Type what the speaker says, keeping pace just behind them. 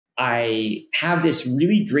I have this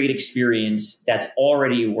really great experience that's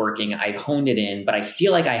already working. I've honed it in, but I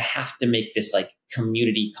feel like I have to make this like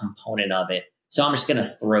community component of it. So I'm just going to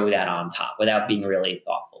throw that on top without being really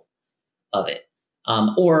thoughtful of it.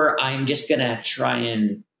 Or I'm just going to try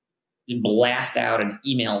and blast out an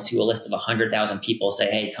email to a list of 100,000 people,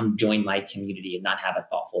 say, hey, come join my community, and not have a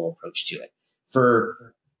thoughtful approach to it.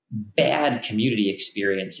 For bad community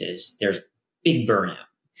experiences, there's big burnout.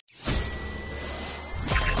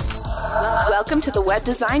 Welcome to the Web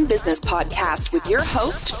Design Business Podcast with your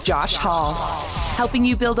host, Josh Hall, helping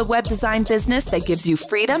you build a web design business that gives you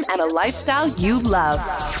freedom and a lifestyle you love.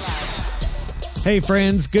 Hey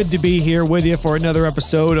friends, good to be here with you for another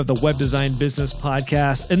episode of the Web Design Business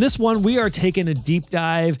Podcast. In this one, we are taking a deep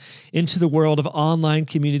dive into the world of online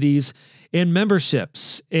communities and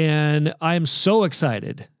memberships. And I am so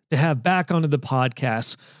excited to have back onto the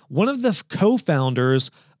podcast one of the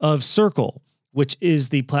co-founders of Circle, which is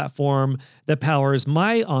the platform that powers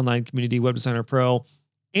my online community, Web Designer Pro.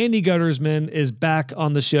 Andy Guttormsen is back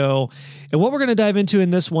on the show. And what we're going to dive into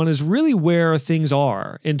in this one is really where things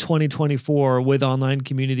are in 2024 with online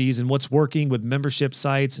communities and what's working with membership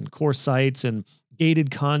sites and course sites and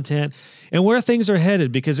gated content and where things are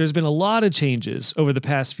headed, because there's been a lot of changes over the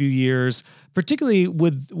past few years, particularly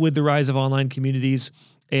with the rise of online communities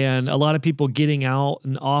and a lot of people getting out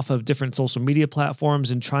and off of different social media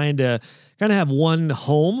platforms and trying to kind of have one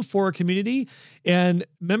home for a community. And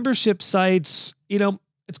membership sites,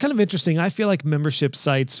 it's kind of interesting. I feel like membership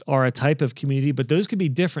sites are a type of community, but those could be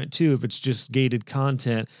different too if it's just gated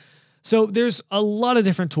content. So there's a lot of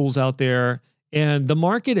different tools out there, and the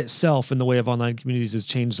market itself in the way of online communities has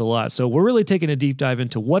changed a lot. So we're really taking a deep dive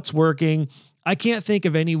into what's working. I can't think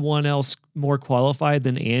of anyone else more qualified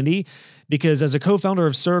than Andy, because as a co-founder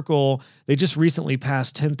of Circle, they just recently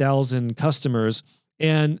passed 10,000 customers.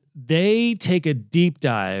 And they take a deep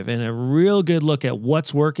dive and a real good look at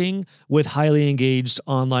what's working with highly engaged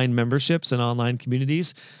online memberships and online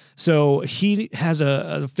communities. So he has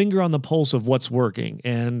a finger on the pulse of what's working.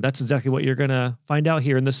 And that's exactly what you're going to find out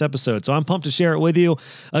here in this episode. So I'm pumped to share it with you.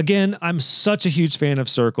 Again, I'm such a huge fan of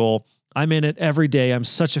Circle. I'm in it every day. I'm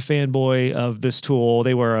such a fanboy of this tool.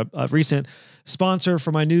 They were a recent sponsor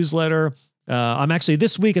for my newsletter. I'm actually,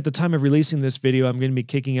 this week at the time of releasing this video, I'm going to be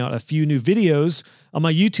kicking out a few new videos on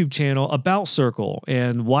my YouTube channel about Circle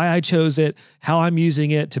and why I chose it, how I'm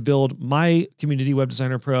using it to build my community, Web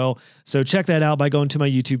Designer Pro. So check that out by going to my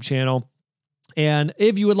YouTube channel. And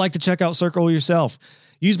if you would like to check out Circle yourself,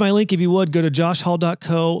 use my link if you would. Go to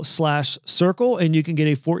joshhall.co/circle and you can get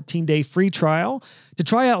a 14-day free trial to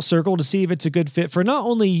try out Circle to see if it's a good fit for not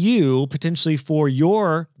only you, potentially for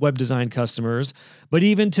your web design customers, but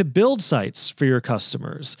even to build sites for your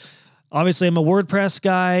customers. Obviously, I'm a WordPress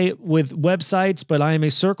guy with websites, but I am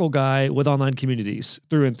a Circle guy with online communities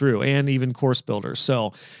through and through, and even course builders.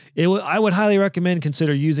 So I would highly recommend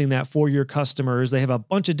consider using that for your customers. They have a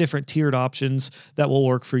bunch of different tiered options that will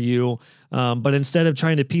work for you. But instead of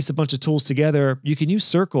trying to piece a bunch of tools together, you can use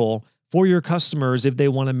Circle for your customers if they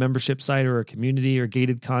want a membership site or a community or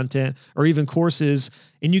gated content or even courses,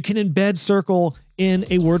 and you can embed Circle in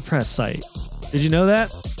a WordPress site. Did you know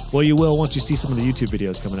that? Well, you will once you see some of the YouTube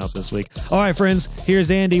videos coming out this week. All right, friends,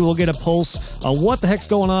 here's Andy. We'll get a pulse on what the heck's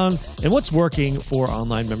going on and what's working for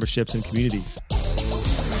online memberships and communities.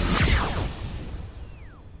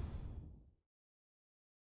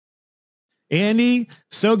 Andy,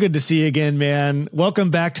 so good to see you again, man. Welcome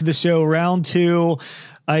back to the show, round two.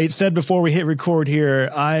 I said before we hit record here,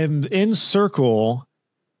 I'm in Circle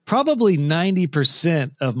probably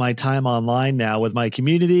 90% of my time online now with my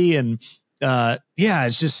community. And yeah,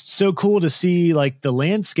 it's just so cool to see like the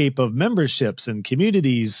landscape of memberships and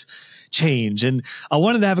communities change. And I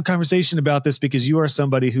wanted to have a conversation about this because you are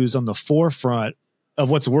somebody who's on the forefront of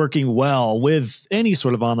what's working well with any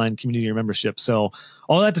sort of online community or membership. So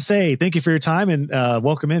all that to say, thank you for your time and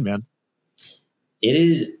welcome in, man. It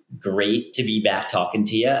is great to be back talking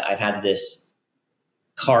to you. I've had this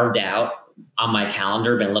carved out on my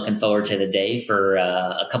calendar, been looking forward to the day for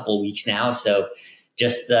a couple of weeks now. So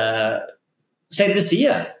just excited to see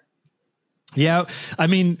you. Yeah. I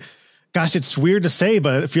mean, gosh, it's weird to say,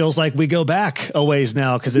 but it feels like we go back a ways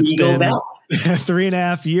now because it's been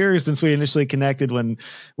 3.5 years since we initially connected when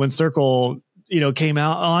Circle, came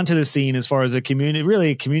out onto the scene as far as a community,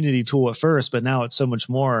 really a community tool at first, but now it's so much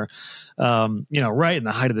more, right in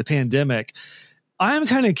the height of the pandemic. I'm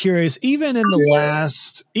kind of curious, even in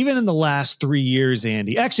the last 3 years,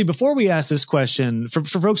 Andy, actually, before we ask this question, for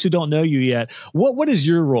folks who don't know you yet, what is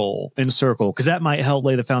your role in Circle? Because that might help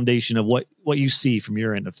lay the foundation of what you see from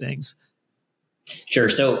your end of things. Sure.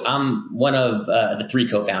 So I'm one of the three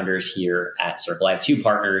co-founders here at Circle. I have two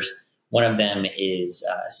partners. One of them is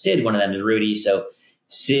Sid. One of them is Rudy. So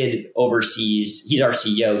Sid oversees, he's our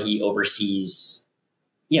CEO. He oversees,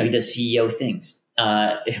 he does CEO things,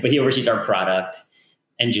 but he oversees our product,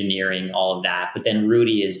 engineering, all of that. But then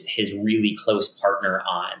Rudy is his really close partner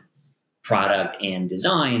on product and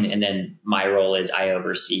design. And then my role is I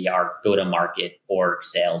oversee our go-to-market, org,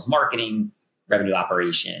 sales, marketing, revenue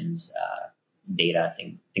operations, data,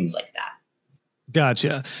 things like that.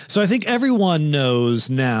 Gotcha. So I think everyone knows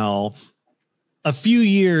now, a few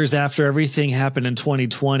years after everything happened in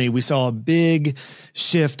 2020, we saw a big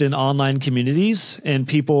shift in online communities, and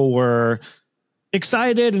people were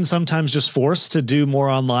excited and sometimes just forced to do more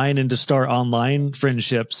online and to start online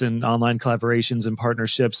friendships and online collaborations and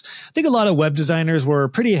partnerships. I think a lot of web designers were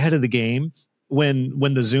pretty ahead of the game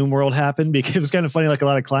when the Zoom world happened, because it was kind of funny. Like, a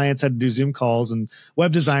lot of clients had to do Zoom calls, and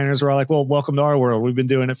web designers were all like, well, welcome to our world. We've been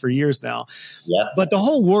doing it for years now. Yeah. But the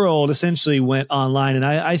whole world essentially went online. And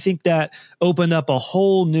I think that opened up a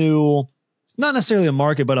whole new, not necessarily a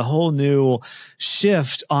market, but a whole new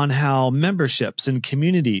shift on how memberships and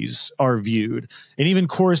communities are viewed, and even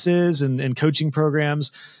courses and coaching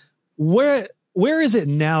programs. Where is it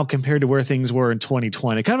now compared to where things were in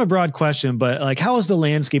 2020? Kind of a broad question, but like, how has the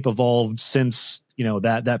landscape evolved since,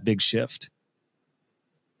 that big shift?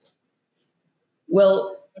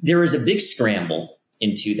 Well, there was a big scramble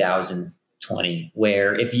in 2020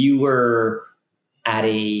 where if you were at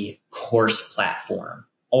a course platform,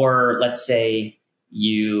 or let's say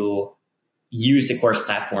you used a course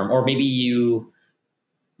platform, or maybe you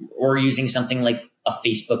were using something like a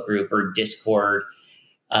Facebook group or Discord,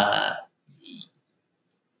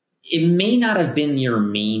 it may not have been your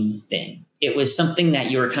main thing. It was something that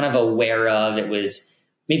you were kind of aware of. It was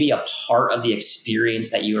maybe a part of the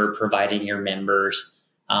experience that you were providing your members.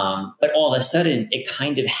 But all of a sudden, it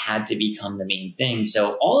kind of had to become the main thing.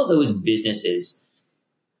 So all of those businesses,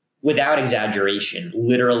 without exaggeration,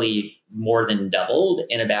 literally more than doubled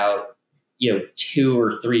in about 2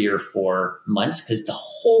 or 3 or 4 months, because the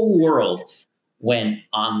whole world went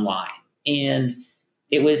online. And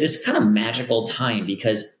it was this kind of magical time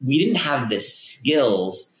because we didn't have the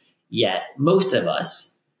skills yet, most of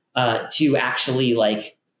us, to actually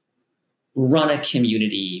run a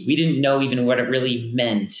community. We didn't know even what it really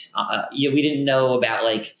meant. We didn't know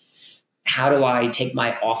about how do I take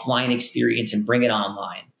my offline experience and bring it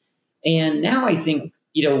online. And now I think,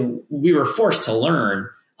 we were forced to learn,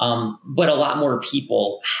 but a lot more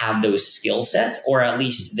people have those skill sets, or at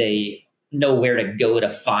least they know where to go to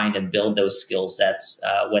find and build those skill sets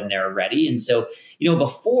when they're ready. And so,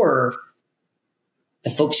 before, the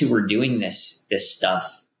folks who were doing this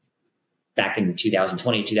stuff back in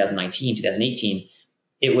 2020, 2019, 2018,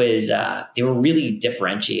 it was, they were really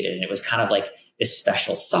differentiated, and it was kind of like this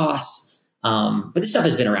special sauce. But this stuff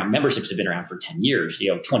has been around. Memberships have been around for 10 years,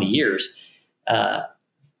 20 years.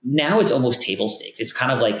 Now it's almost table stakes. It's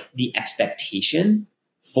kind of like the expectation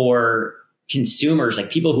for consumers, like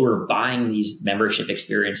people who are buying these membership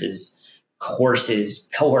experiences,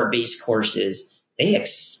 courses, cohort-based courses. They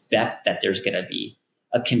expect that there's going to be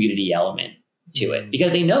a community element to it,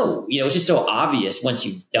 because they know, it's just so obvious once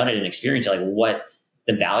you've done it and experienced it, what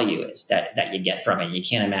the value is that you get from it. You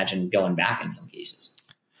can't imagine going back in some cases.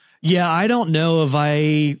 Yeah, I don't know if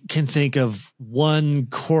I can think of one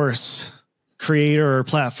course creator or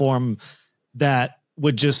platform that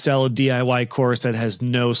would just sell a DIY course that has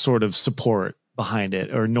no sort of support behind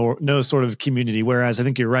it, or no sort of community. Whereas I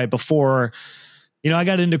think you're right. Before, I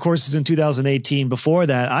got into courses in 2018. Before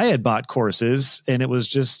that, I had bought courses, and it was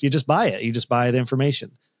just, you just buy it. You just buy the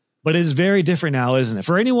information. But it's very different now, isn't it?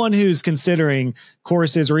 For anyone who's considering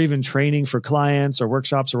courses or even training for clients or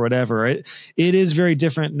workshops or whatever, it is very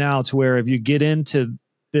different now, to where if you get into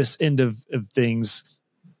this end of things,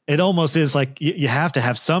 it almost is like you have to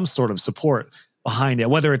have some sort of support behind it,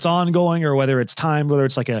 whether it's ongoing or whether it's timed, whether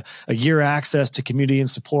it's like a year access to community and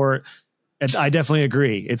support. And I definitely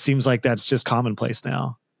agree. It seems like that's just commonplace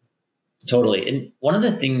now. Totally. And one of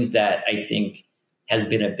the things that I think has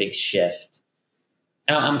been a big shift,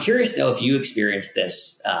 and I'm curious though if you experienced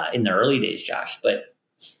this in the early days, Josh, but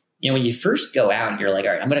when you first go out and you're like,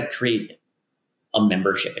 all right, I'm going to create a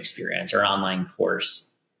membership experience or an online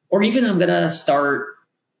course, or even I'm going to start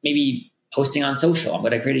maybe posting on social. I'm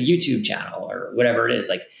going to create a YouTube channel or whatever it is.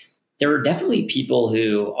 There are definitely people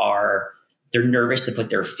who they're nervous to put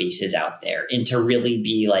their faces out there and to really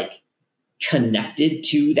be connected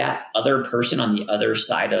to that other person on the other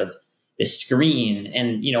side of the screen.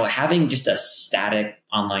 And, having just a static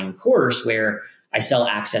online course where I sell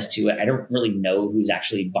access to it, I don't really know who's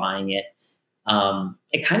actually buying it.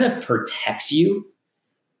 it kind of protects you.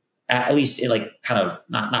 At least it like kind of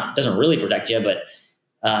not doesn't really protect you, but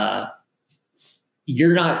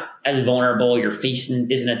you're not as vulnerable. Your face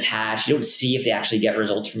isn't attached. You don't see if they actually get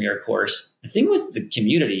results from your course. The thing with the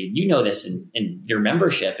community, you know this in your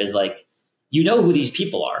membership, is like, you know who these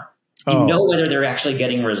people are. You know whether they're actually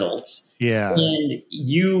getting results. Yeah. And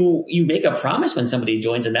you make a promise when somebody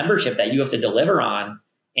joins a membership that you have to deliver on,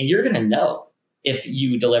 and you're going to know if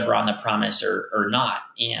you deliver on the promise or not.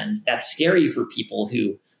 And that's scary for people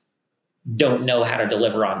who don't know how to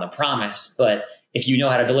deliver on the promise. But if you know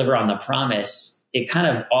how to deliver on the promise, it kind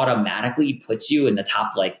of automatically puts you in the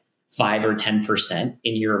top like 5 or 10%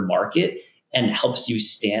 in your market and helps you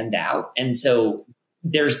stand out. And so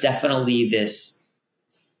there's definitely this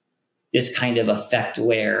kind of effect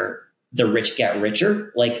where the rich get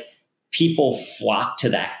richer. Like, people flock to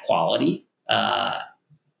that quality, and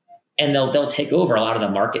they'll take over a lot of the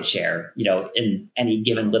market share, in any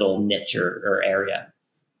given little niche or area.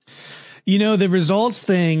 The results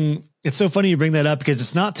thing, it's so funny you bring that up because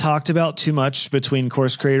it's not talked about too much between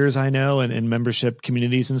course creators, I know, and membership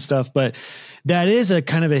communities and stuff. But that is a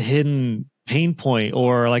kind of a hidden pain point,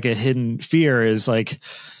 or like a hidden fear, is like,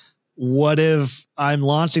 what if I'm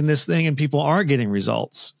launching this thing and people aren't getting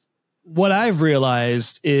results? What I've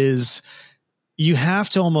realized is you have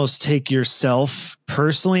to almost take yourself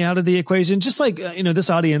personally out of the equation. Just like, this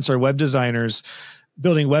audience are web designers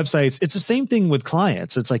building websites. It's the same thing with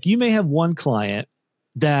clients. It's like, you may have one client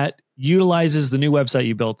that utilizes the new website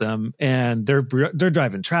you built them, and they're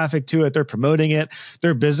driving traffic to it. They're promoting it.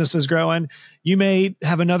 Their business is growing. You may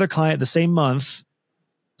have another client the same month,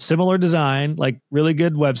 similar design, like really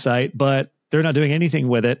good website, but they're not doing anything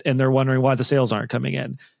with it. And they're wondering why the sales aren't coming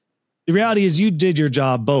in. The reality is you did your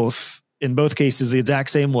job in both cases, the exact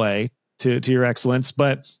same way to your excellence,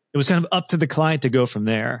 but it was kind of up to the client to go from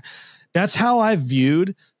there. That's how I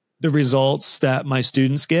viewed the results that my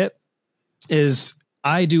students get. Is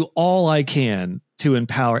I do all I can to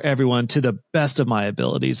empower everyone to the best of my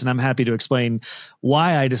abilities. And I'm happy to explain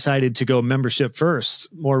why I decided to go membership first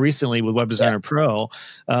more recently with Web Designer Pro.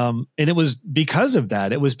 And it was because of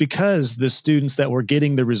that. It was because the students that were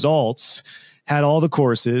getting the results had all the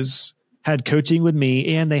courses, had coaching with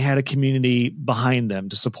me, and they had a community behind them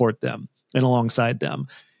to support them and alongside them.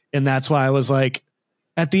 And that's why I was like,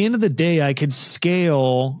 at the end of the day, I could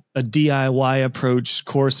scale a DIY approach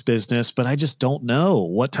course business, but I just don't know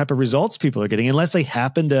what type of results people are getting unless they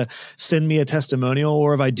happen to send me a testimonial,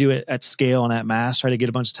 or if I do it at scale and at mass, try to get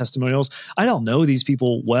a bunch of testimonials. I don't know these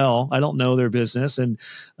people well. I don't know their business. And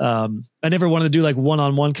I never wanted to do like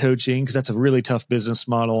one-on-one coaching because that's a really tough business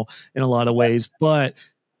model in a lot of ways. But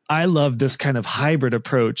I love this kind of hybrid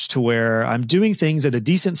approach to where I'm doing things at a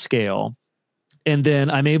decent scale. And then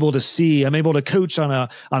I'm able to coach on a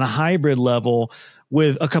hybrid level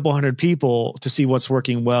with a couple hundred people to see what's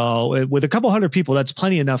working well. With a couple hundred people, that's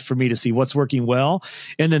plenty enough for me to see what's working well.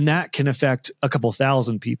 And then that can affect a couple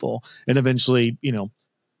thousand people and eventually,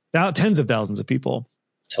 tens of thousands of people.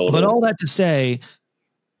 Totally. But all that to say,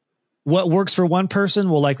 what works for one person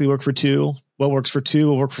will likely work for two. What works for two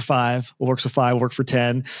will work for five. What works for five will work for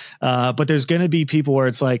 10. But there's going to be people where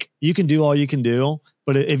it's like, you can do all you can do.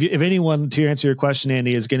 But if anyone, to answer your question,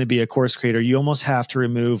 Andy, is going to be a course creator, you almost have to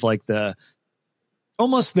remove like the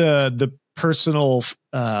personal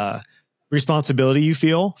responsibility you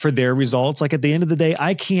feel for their results. Like, at the end of the day,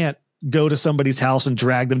 I can't go to somebody's house and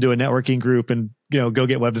drag them to a networking group and, go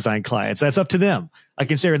get web design clients. That's up to them. I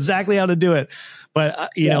can share exactly how to do it, but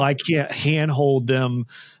I can't handhold them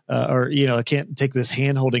I can't take this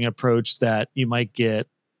hand-holding approach that you might get.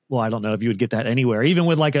 Well, I don't know if you would get that anywhere. Even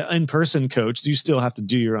with like an in-person coach, you still have to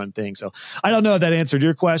do your own thing. So I don't know if that answered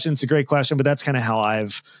your question. It's a great question, but that's kind of how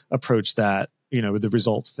I've approached that, with the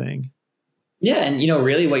results thing. Yeah. And,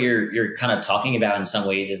 really what you're kind of talking about in some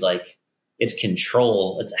ways is like, it's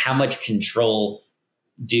control. It's how much control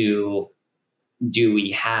do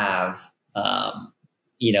we have,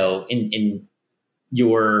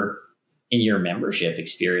 in your membership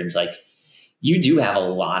experience. Like, you do have a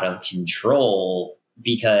lot of control,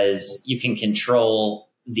 because you can control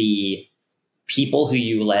the people who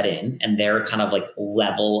you let in and their kind of like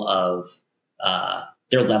level of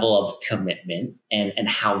commitment and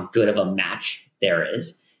how good of a match there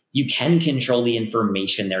is. You can control the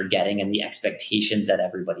information they're getting and the expectations that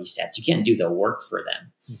everybody sets. You can't do the work for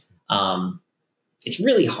them. Mm-hmm. It's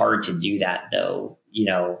really hard to do that though,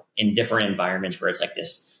 in different environments where it's like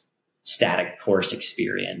this static course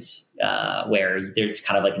experience, where there's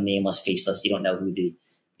kind of like nameless, faceless. You don't know who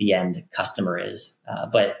the end customer is.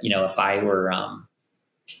 But if I were,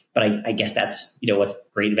 But I guess that's, what's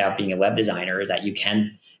great about being a web designer is that you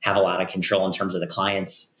can have a lot of control in terms of the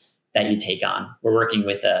clients that you take on. We're working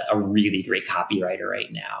with a really great copywriter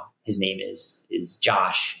right now. His name is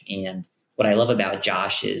Josh. And what I love about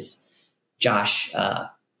Josh is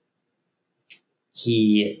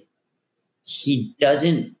he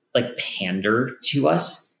doesn't like pander to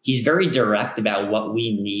us. He's very direct about what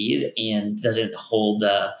we need and doesn't hold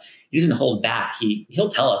back. He'll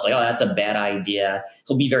tell us like, oh, that's a bad idea.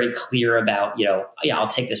 He'll be very clear about, yeah, I'll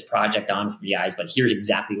take this project on from you guys, but here's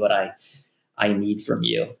exactly what I need from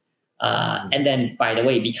you. And then, by the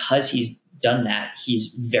way, because he's done that, he's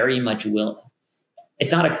very much willing.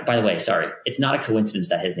 It's not a coincidence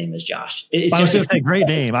that his name is Josh. It's I was just a great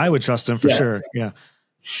name. I would trust him for sure. Yeah.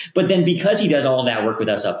 But then because he does all of that work with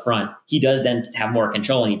us up front, he does then have more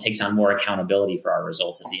control and he takes on more accountability for our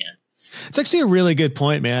results at the end. It's actually a really good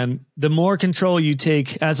point, man. The more control you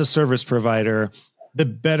take as a service provider, the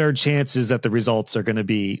better chances that the results are going to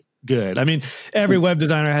be good. I mean, every web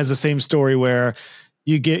designer has the same story where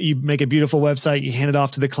you make a beautiful website, you hand it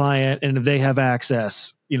off to the client, and if they have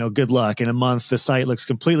access, good luck. In a month, the site looks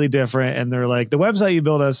completely different. And they're like, the website you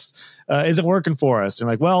built us isn't working for us. And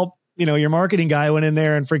like, well, your marketing guy went in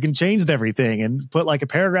there and freaking changed everything and put like a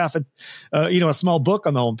paragraph, a small book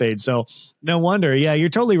on the homepage. So no wonder. Yeah, you're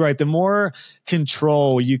totally right. The more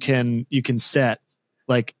control you can set,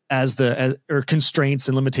 like or constraints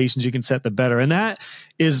and limitations you can set, the better. And that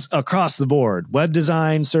is across the board. Web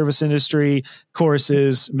design, service industry,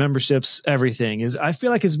 courses, memberships, everything I feel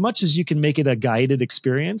like as much as you can make it a guided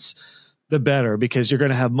experience, the better, because you're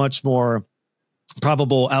going to have much more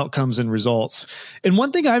probable outcomes and results. And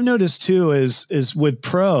one thing I've noticed too is with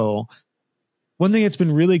Pro, one thing that's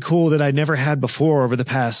been really cool that I never had before over the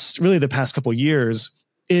past couple of years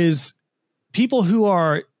is people who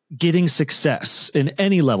are getting success in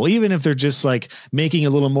any level, even if they're just like making a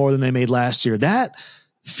little more than they made last year, that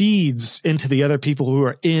feeds into the other people who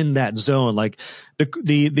are in that zone. Like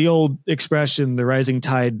the old expression, the rising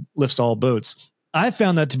tide lifts all boats. I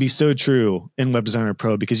found that to be so true in Web Designer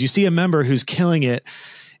Pro, because you see a member who's killing it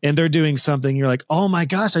and they're doing something. You're like, oh my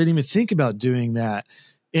gosh, I didn't even think about doing that.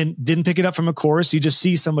 And didn't pick it up from a course. You just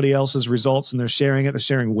see somebody else's results and they're sharing it. They're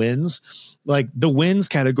sharing wins. Like the wins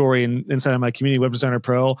category inside of my community, Web Designer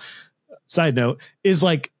Pro, side note, is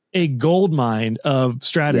like a gold mine of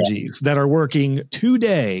strategies that are working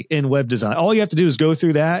today in web design. All you have to do is go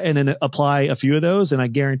through that and then apply a few of those, and I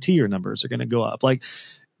guarantee your numbers are going to go up. Like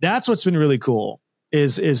that's what's been really cool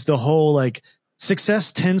is the whole like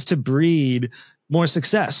success tends to breed more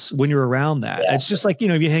success when you're around that. Yeah. It's just like,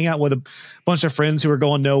 if you hang out with a bunch of friends who are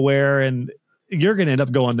going nowhere, and you're going to end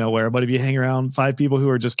up going nowhere. But if you hang around 5 people who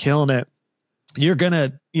are just killing it, you're going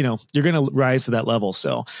to rise to that level.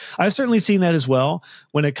 So I've certainly seen that as well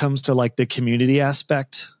when it comes to like the community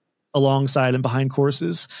aspect alongside and behind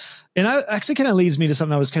courses. And I actually kind of leads me to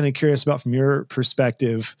something I was kind of curious about from your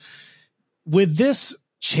perspective. With this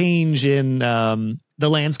change in the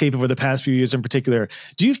landscape over the past few years in particular,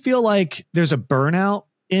 do you feel like there's a burnout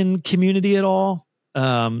in community at all?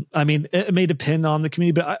 I mean, it may depend on the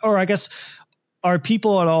community, but I guess, are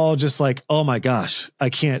people at all just like, oh my gosh, I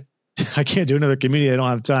can't do another community. I don't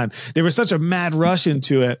have time. There was such a mad rush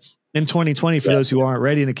into it in 2020 for those who aren't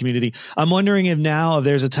ready in a community. I'm wondering if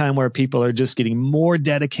there's a time where people are just getting more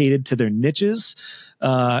dedicated to their niches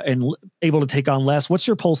and able to take on less. What's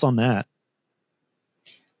your pulse on that?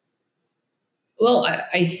 Well,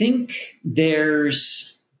 I think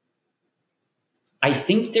there's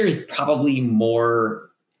probably more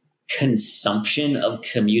consumption of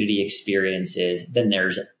community experiences than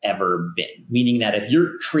there's ever been. Meaning that if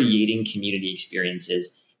you're creating community experiences,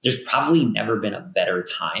 there's probably never been a better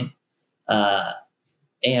time.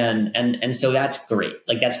 And so that's great.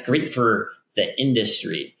 Like that's great for the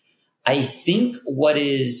industry. I think what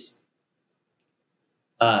is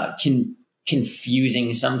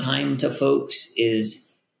confusing sometimes to folks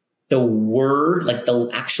is the word, like the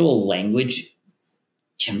actual language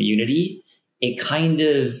community.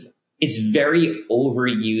 It's very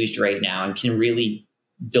overused right now and can really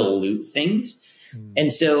dilute things.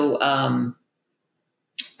 And so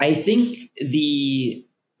I think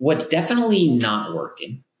what's definitely not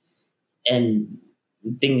working and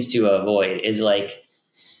things to avoid is like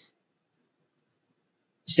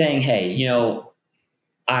saying, hey,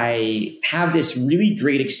 I have this really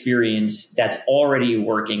great experience that's already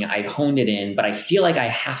working. I honed it in, but I feel like I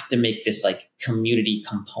have to make this like community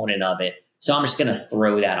component of it. So I'm just going to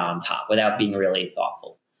throw that on top without being really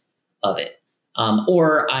thoughtful of it.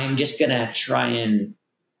 Or I'm just going to try and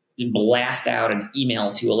blast out an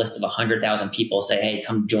email to a list of 100,000 people, say, hey,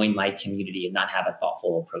 come join my community, and not have a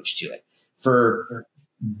thoughtful approach to it. For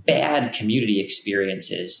bad community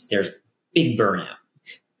experiences, there's big burnout.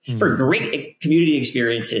 For great community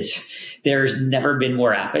experiences, there's never been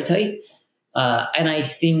more appetite. And I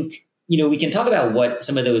think, we can talk about what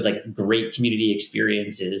some of those like great community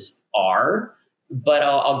experiences are, but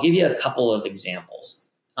I'll give you a couple of examples.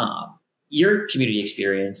 Your community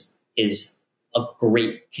experience is a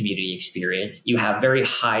great community experience. You have very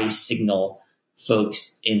high signal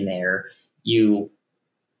folks in there. You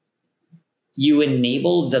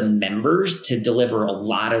enable the members to deliver a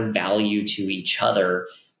lot of value to each other.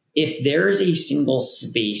 If there's a single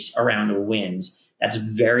space around wins that's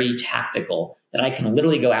very tactical, that I can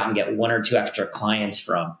literally go out and get 1 or 2 extra clients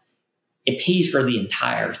from, it pays for the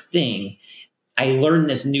entire thing. I learned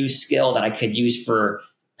this new skill that I could use for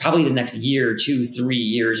probably the next year, 2, 3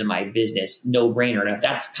 years of my business, no brainer. And if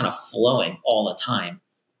that's kind of flowing all the time,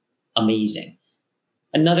 amazing.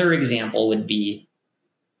 Another example would be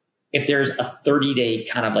if there's a 30-day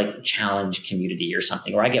kind of like challenge community or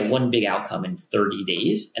something, where I get one big outcome in 30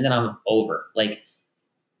 days and then I'm over. Like,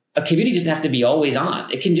 a community doesn't have to be always on.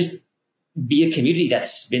 It can just be a community that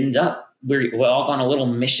spins up. We're all on a little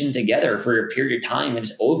mission together for a period of time and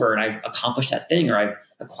it's over and I've accomplished that thing or I've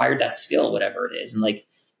acquired that skill, whatever it is. And like,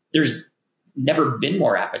 there's never been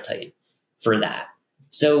more appetite for that.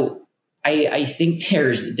 So I think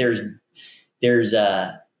there's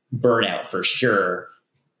a burnout for sure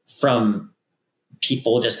from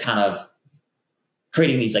people just kind of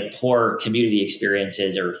creating these like poor community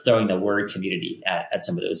experiences or throwing the word community at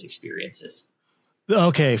some of those experiences.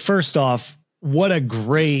 Okay. First off, what a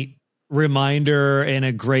great reminder and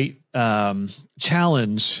a great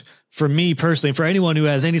challenge for me personally, for anyone who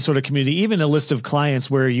has any sort of community, even a list of clients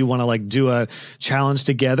where you want to like do a challenge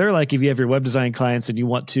together. Like if you have your web design clients and you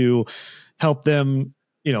want to help them,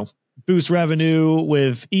 boost revenue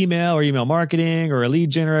with email or email marketing or a lead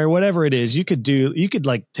generator, whatever it is, you could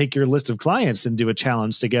like take your list of clients and do a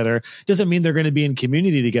challenge together. Doesn't mean they're going to be in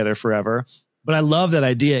community together forever. But I love that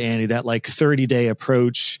idea, Andy, that like 30-day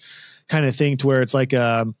approach kind of thing to where it's like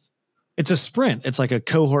it's a sprint. It's like a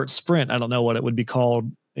cohort sprint. I don't know what it would be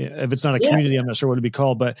called. If it's not a community, I'm not sure what it'd be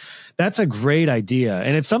called, but that's a great idea.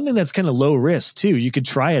 And it's something that's kind of low risk too. You could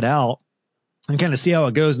try it out and kind of see how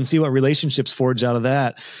it goes and see what relationships forge out of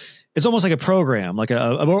that. It's almost like a program, like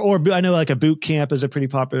or I know like a boot camp is a pretty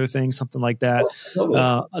popular thing, something like that.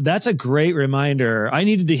 That's a great reminder. I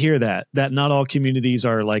needed to hear that not all communities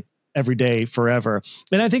are like every day forever.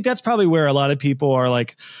 And I think that's probably where a lot of people are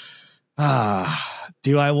like,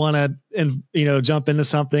 do I want to, jump into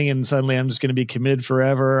something and suddenly I'm just going to be committed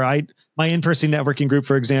forever? My in-person networking group,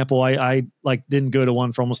 for example, I like didn't go to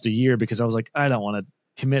one for almost a year because I was like, I don't want to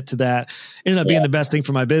commit to that. It ended up being the best thing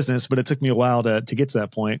for my business, but it took me a while to get to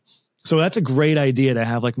that point. So that's a great idea to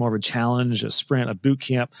have like more of a challenge, a sprint, a boot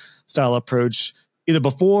camp style approach, either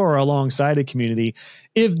before or alongside a community.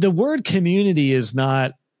 If the word community is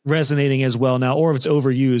not resonating as well now, or if it's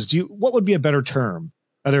overused, what would be a better term?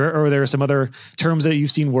 Are there some other terms that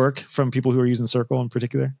you've seen work from people who are using Circle in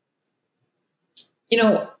particular?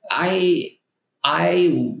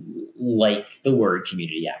 I like the word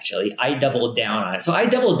community, actually. I doubled down on it. So I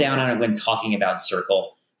doubled down on it when talking about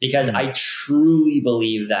Circle because I truly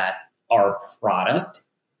believe that our product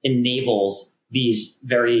enables these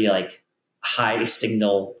very like high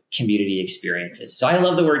signal community experiences. So I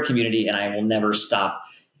love the word community and I will never stop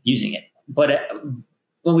using it. But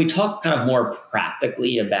when we talk kind of more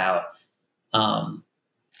practically about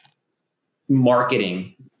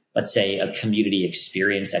marketing, let's say a community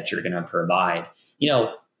experience that you're going to provide,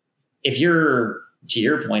 if you're, to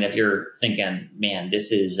your point, if you're thinking, man,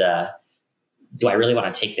 this is, do I really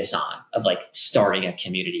want to take this on of like starting a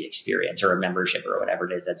community experience or a membership or whatever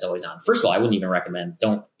it is that's always on? First of all, I wouldn't even recommend,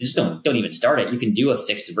 don't even start it. You can do a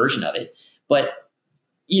fixed version of it, but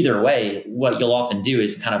either way, what you'll often do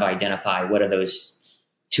is kind of identify what are those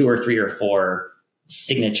 2 or 3 or 4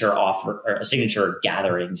 signature offer or signature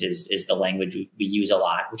gatherings is the language we use a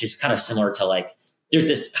lot, which is kind of similar to like, there's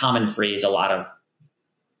this common phrase a lot of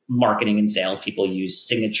marketing and sales people use,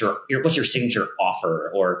 signature. What's your signature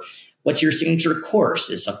offer, or what's your signature course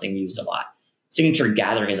is something used a lot. Signature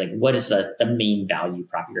gathering is like, what is the main value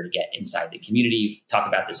prop you're going to get inside the community? Talk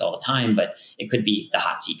about this all the time, but it could be the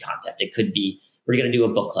hot seat concept. It could be, we're going to do a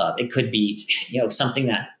book club. It could be, something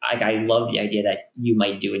that I love the idea that you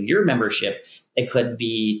might do in your membership. It could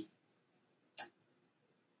be,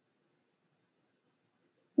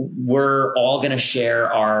 we're all going to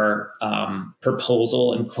share our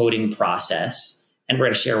proposal and quoting process, and we're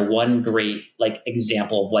going to share one great like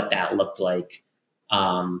example of what that looked like.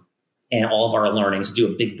 And and all of our learnings, do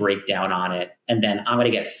a big breakdown on it. And then I'm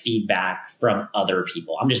going to get feedback from other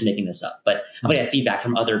people. I'm just making this up, but I'm going to get feedback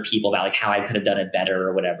from other people about like how I could have done it better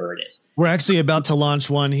or whatever it is. We're actually about to launch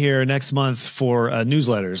one here next month for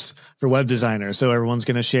newsletters for web designers. So everyone's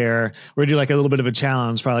going to share, we're going to do like a little bit of a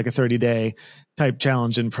challenge, probably like a 30-day type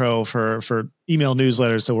challenge in Pro for email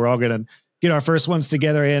newsletters. So we're all going to get our first ones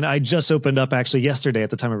together. And I just opened up actually yesterday at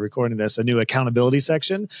the time of recording this, a new accountability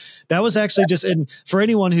section. That was actually just for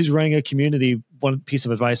anyone who's running a community. One piece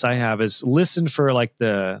of advice I have is listen for like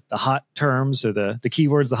the hot terms or the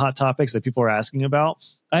keywords, the hot topics that people are asking about.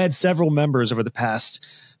 I had several members over the past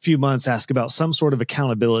few months ask about some sort of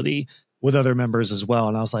accountability with other members as well.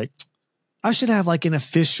 And I was like, I should have like an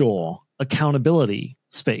official accountability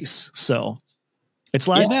space. So it's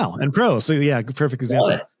live now and Pro. So yeah, perfect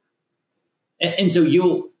example. And so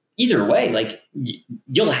you'll, either way, like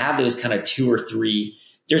you'll have those kind of two or three,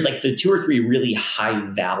 there's like the two or three really high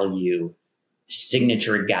value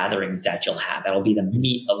signature gatherings that you'll have. That'll be the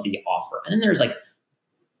meat of the offer. And then there's like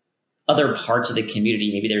other parts of the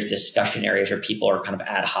community. Maybe there's discussion areas where people are kind of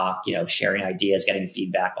ad hoc, sharing ideas, getting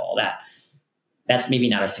feedback, all that. That's maybe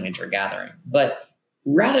not a signature gathering. But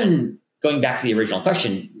rather than going back to the original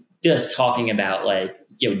question, just talking about like,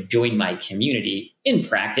 join my community, in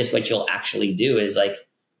practice, what you'll actually do is like,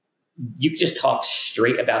 you can just talk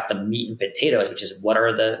straight about the meat and potatoes, which is what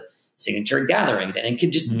are the signature gatherings. And it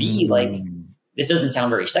could just be like, this doesn't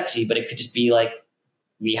sound very sexy, but it could just be like,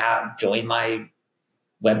 we have join my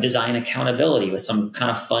web design accountability with some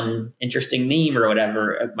kind of fun, interesting name or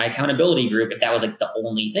whatever, my accountability group, if that was like the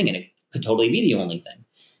only thing, and it could totally be the only thing.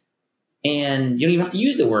 And you don't even have to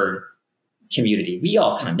use the word community. We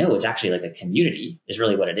all kind of know it's actually like a community is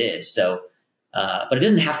really what it is. So, but it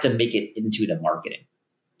doesn't have to make it into the marketing.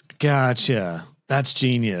 Gotcha. That's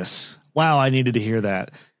genius. Wow. I needed to hear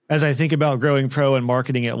that. As I think about growing Pro and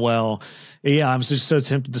marketing it well, yeah, I'm just so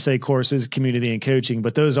tempted to say courses, community, and coaching,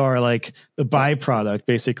 but those are like the byproduct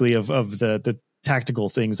basically of the tactical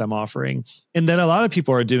things I'm offering. And that a lot of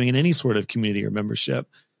people are doing in any sort of community or membership.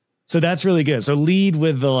 So that's really good. So lead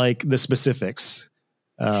with the specifics.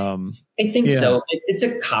 I think so. It's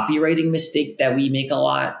a copywriting mistake that we make a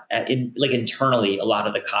lot internally. A lot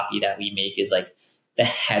of the copy that we make is like the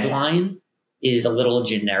headline is a little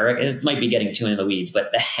generic, and it might be getting too into the weeds,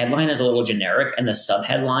 but the headline is a little generic and the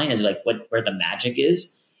subheadline is like where the magic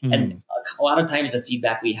is. Mm-hmm. And a lot of times the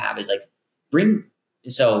feedback we have is like,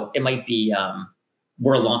 so it might be, you're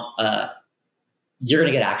going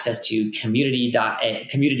to get access to community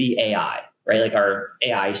AI, right? Like our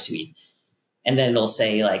AI suite. And then it'll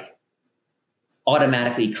say like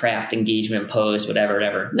automatically craft engagement post,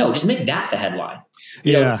 whatever. No, just make that the headline.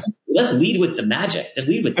 Let's lead with the magic. Just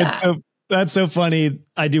lead with that. That's so funny.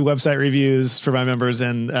 I do website reviews for my members,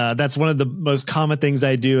 and that's one of the most common things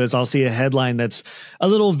I do is I'll see a headline that's a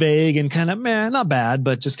little vague and kind of not bad,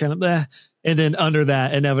 but just kind of and then under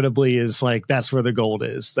that inevitably is like, that's where the gold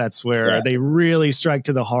is. That's where they really strike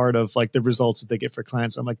to the heart of like the results that they get for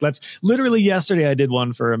clients. I'm like, literally yesterday I did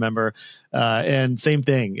one for a member and same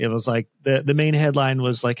thing. It was like the main headline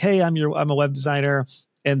was like, hey, I'm a web designer.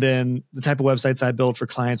 And then the type of websites I build for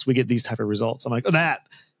clients, we get these type of results. I'm like, oh, that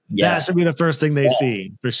should be the first thing they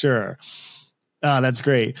see for sure. That's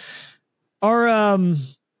great. All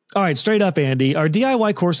right, straight up, Andy, are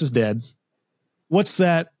DIY courses dead? What's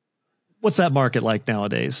that market like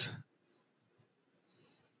nowadays?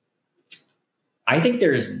 I think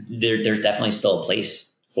there's definitely still a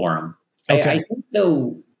place for them. Okay. I think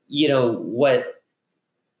though, what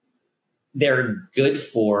they're good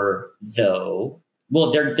for though,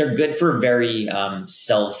 well, they're good for very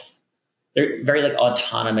they're very like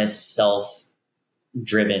autonomous,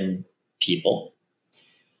 self-driven people.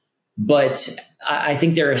 But I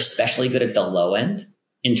think they're especially good at the low end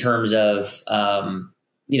in terms of,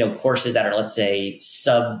 courses that are, let's say,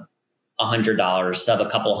 sub $100, sub a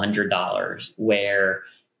couple $100, where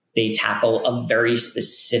they tackle a very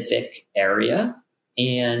specific area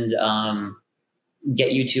and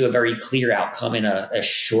get you to a very clear outcome in a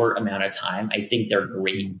short amount of time. I think they're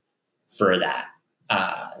great for that.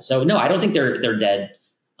 So no, I don't think they're dead.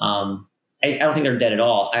 I don't think they're dead at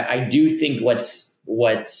all. I do think what's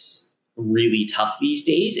really tough these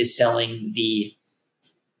days is selling the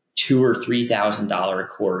 $2,000 or $3,000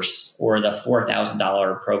 course or the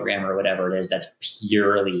 $4,000 program or whatever it is that's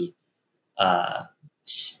purely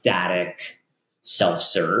static,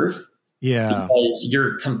 self-serve. Yeah, because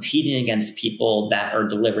you're competing against people that are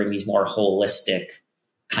delivering these more holistic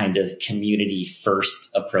kind of community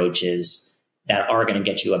first approaches that are going to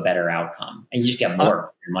get you a better outcome, and you just get more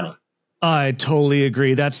for your money. I totally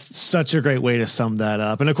agree. That's such a great way to sum that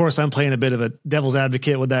up. And of course, I'm playing a bit of a devil's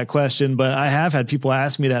advocate with that question, but I have had people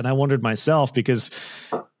ask me that, and I wondered myself, because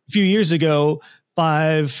a few years ago,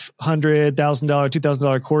 $500, $1,000,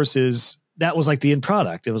 $2,000 courses, that was like the end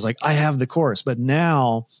product. It was like, I have the course. But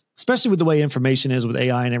now, especially with the way information is with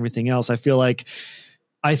AI and everything else, I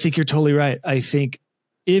think you're totally right. I think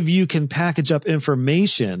if you can package up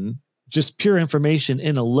information, just pure information,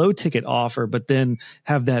 in a low ticket offer, but then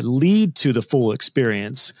have that lead to the full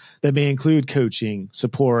experience that may include coaching,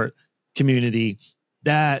 support, community,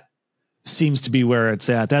 that seems to be where it's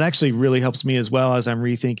at. That actually really helps me as well, as I'm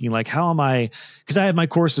rethinking, like, how am I, because I have my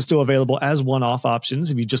courses still available as one-off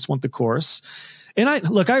options if you just want the course. And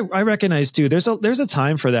I recognize too, there's a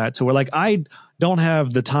time for that, to where, like, I don't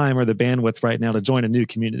have the time or the bandwidth right now to join a new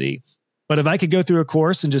community. But if I could go through a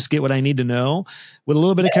course and just get what I need to know with a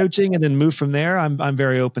little bit of coaching and then move from there, I'm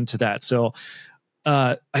very open to that. So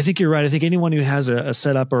I think you're right. I think anyone who has a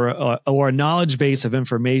setup or a knowledge base of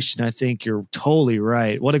information, I think you're totally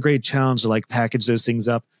right. What a great challenge to, like, package those things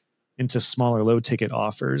up into smaller, low ticket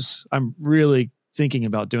offers. I'm really thinking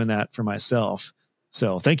about doing that for myself.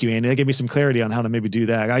 So thank you, Andy. That gave me some clarity on how to maybe do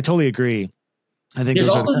that. I totally agree. I think there's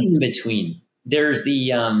also the in between. There's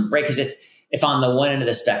the right, because if on the one end of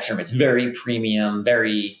the spectrum, it's very premium,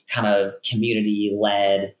 very kind of community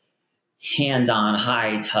led, hands-on,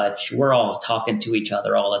 high touch, we're all talking to each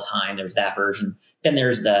other all the time. There's that version. Then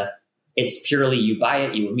there's it's purely, you buy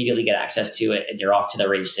it, you immediately get access to it, and you're off to the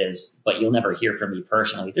races, but you'll never hear from me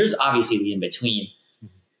personally. There's obviously the in between,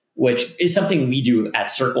 which is something we do at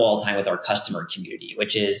Circle all the time with our customer community,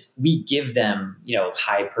 which is we give them,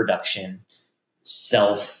 high production,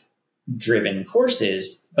 self-driven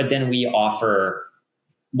courses, but then we offer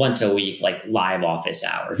once a week, like, live office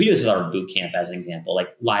hours. We do this with our boot camp as an example,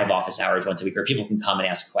 like live office hours once a week where people can come and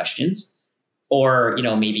ask questions. Or,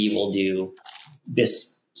 maybe we'll do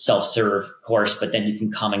this self-serve course, but then you can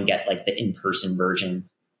come and get, like, the in-person version,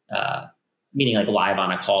 meaning, like, live on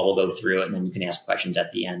a call. We'll go through it and then you can ask questions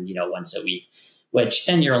at the end, once a week, which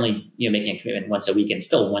then you're only, making a commitment once a week, and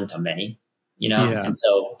still one to many, Yeah. And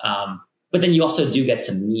so, but then you also do get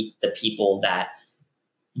to meet the people that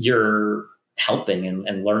you're helping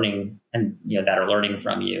and learning, and that are learning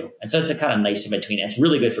from you. And so it's a kind of nice in between. It's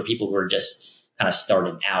really good for people who are just kind of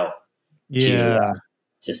starting out to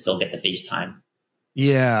still get the face time.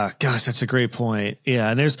 Yeah. Gosh, that's a great point. Yeah.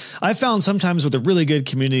 And I found sometimes with a really good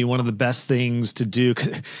community, one of the best things to do,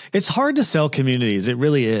 'cause it's hard to sell communities. It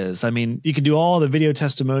really is. I mean, you can do all the video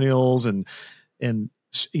testimonials and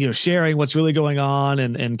sharing what's really going on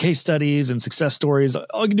and case studies and success stories.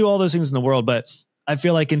 You can do all those things in the world, but I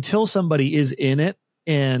feel like until somebody is in it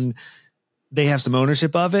and they have some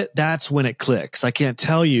ownership of it, that's when it clicks. I can't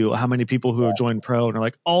tell you how many people who have joined Pro and are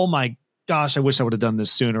like, oh my gosh, I wish I would have done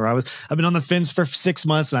this sooner. I've been on the fence for 6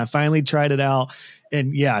 months and I finally tried it out.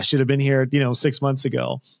 And yeah, I should have been here, 6 months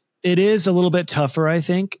ago. It is a little bit tougher, I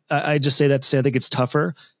think. I just say that to say I think it's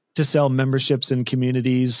tougher to sell memberships and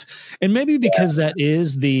communities. And maybe because that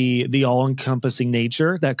is the all-encompassing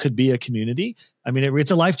nature that could be a community. I mean,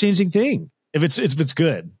 it's a life-changing thing. If it's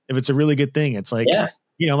good, if it's a really good thing, it's like,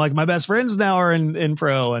 like my best friends now are in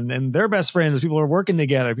Pro and their best friends, people are working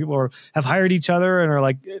together. People have hired each other and are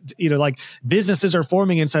like, like businesses are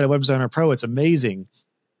forming inside of Web Designer Pro. It's amazing.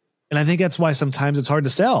 And I think that's why sometimes it's hard to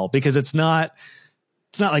sell, because it's not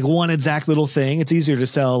like one exact little thing. It's easier to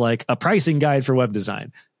sell like a pricing guide for web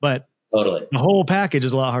design, but totally, the whole package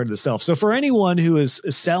is a lot harder to sell. So for anyone who is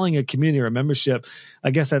selling a community or a membership,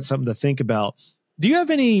 I guess that's something to think about. Do you have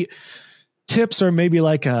any tips or maybe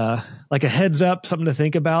like a heads up, something to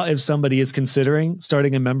think about if somebody is considering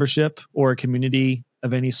starting a membership or a community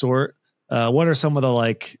of any sort? What are some of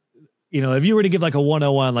the if you were to give like a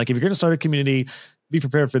 101, like if you're going to start a community, be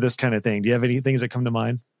prepared for this kind of thing. Do you have any things that come to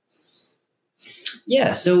mind?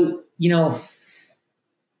 Yeah. So,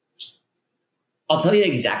 I'll tell you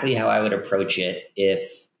exactly how I would approach it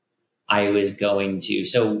if I was going to.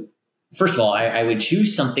 So first of all, I would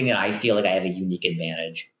choose something that I feel like I have a unique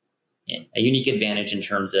advantage in. A unique advantage in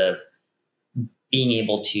terms of being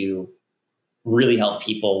able to really help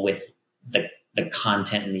people with the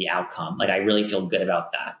content and the outcome. Like, I really feel good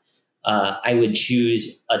about that. I would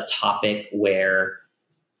choose a topic where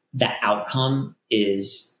the outcome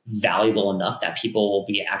is valuable enough that people will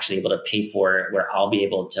be actually able to pay for it, where I'll be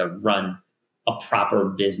able to run a proper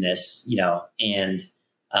business, and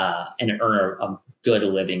earn a good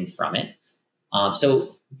living from it. And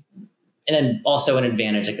then also an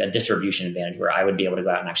advantage, like a distribution advantage, where I would be able to go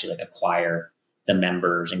out and actually like acquire the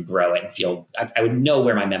members and grow it and feel I would know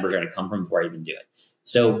where my members are going to come from before I even do it.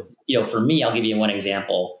 So, for me, I'll give you one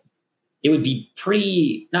example. it would be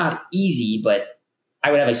pretty, not easy, but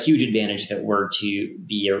I would have a huge advantage if it were to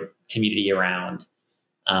be a community around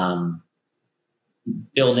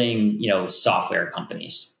building, software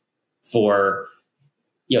companies for,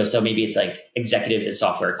 so maybe it's like executives at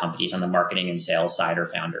software companies on the marketing and sales side or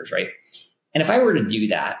founders, right? And if I were to do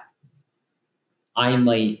that, I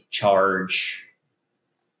might charge,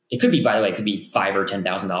 it could be, by the way, it could be $5,000 or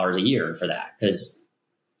 $10,000 a year for that, because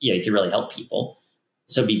you could really help people.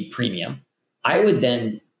 So it'd be premium. I would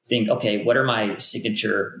then think, okay, what are my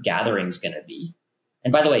signature gatherings going to be?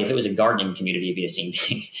 And by the way, if it was a gardening community, it'd be the same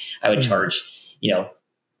thing. I would charge,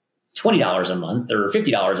 $20 a month or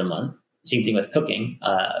 $50 a month. Same thing with cooking.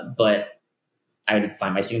 But I would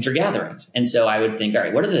find my signature gatherings. And so I would think, all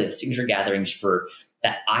right, what are the signature gatherings for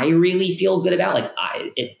that I really feel good about? Like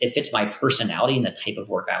it fits my personality and the type of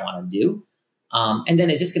work I want to do. And then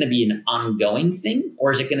is this going to be an ongoing thing, or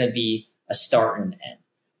is it going to be a start and end?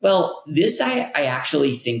 Well, this I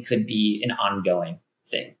actually think could be an ongoing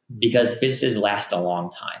thing, because businesses last a long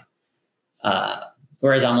time.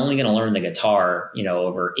 Whereas I'm only going to learn the guitar,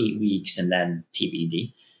 over 8 weeks and then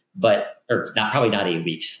TBD, probably not 8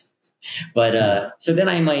 weeks. But so then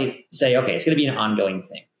I might say, okay, it's going to be an ongoing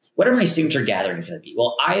thing. What are my signature gatherings going to be?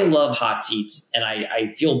 Well, I love hot seats, and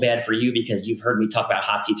I feel bad for you because you've heard me talk about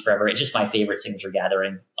hot seats forever. It's just my favorite signature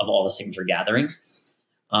gathering of all the signature gatherings,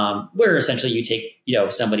 where essentially you take,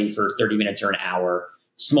 somebody for 30 minutes or an hour,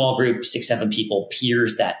 small group, 6, 7 people,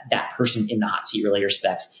 peers that person in the hot seat really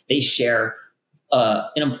respects. They share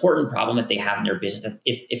an important problem that they have in their business that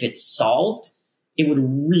if it's solved, it would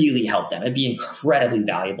really help them. It'd be incredibly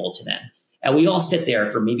valuable to them. And we all sit there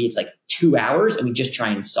for maybe it's like 2 hours and we just try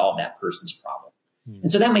and solve that person's problem.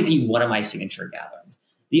 And so that might be one of my signature gatherings.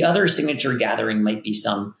 The other signature gathering might be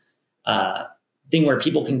some thing where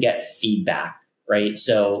people can get feedback, right?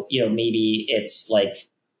 So, maybe it's like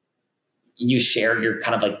you share your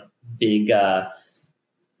kind of like big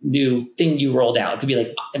new thing you rolled out. It could be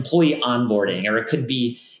like employee onboarding, or it could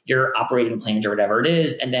be your operating plans or whatever it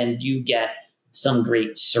is. And then you get some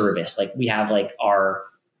great service. Like we have like our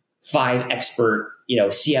 5 expert,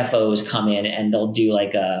 CFOs come in and they'll do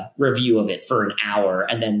like a review of it for an hour,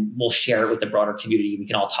 and then we'll share it with the broader community. We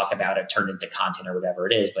can all talk about it, turn it into content or whatever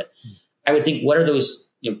it is. But I would think, what are those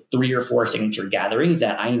 3 or 4 signature gatherings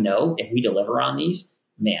that I know if we deliver on these,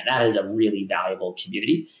 man, that is a really valuable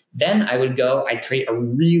community. Then I'd create a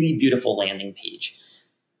really beautiful landing page.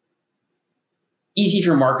 Easy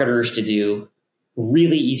for marketers to do,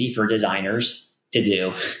 really easy for designers to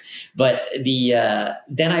do. But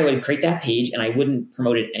then I would create that page and I wouldn't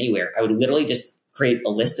promote it anywhere. I would literally just create a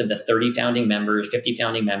list of the 30 founding members, 50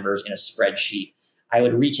 founding members in a spreadsheet. I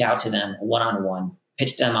would reach out to them one-on-one,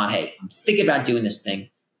 pitch them on, hey, I'm thinking about doing this thing.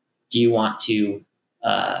 Do you want to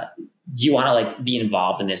like be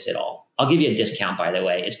involved in this at all? I'll give you a discount, by the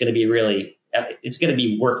way. It's going to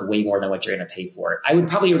be worth way more than what you're going to pay for it. I would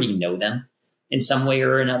probably already know them in some way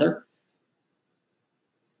or another.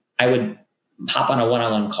 I would hop on a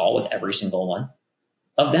one-on-one call with every single one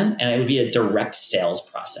of them, and it would be a direct sales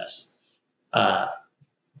process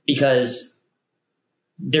because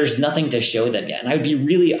there's nothing to show them yet. And I would be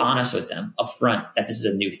really honest with them up front that this is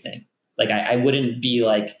a new thing. Like I wouldn't be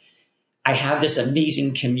like, I have this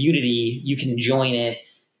amazing community, you can join it.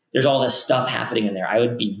 There's all this stuff happening in there. I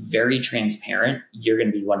would be very transparent. You're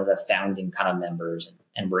going to be one of the founding kind of members,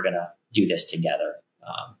 and we're going to do this together.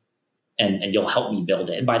 And you'll help me build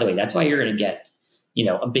it. And by the way, that's why you're going to get,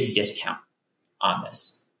 a big discount on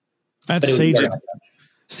this. That's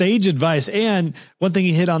sage advice. And one thing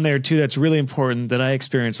you hit on there too, that's really important that I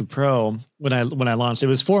experienced with Pro when I launched. It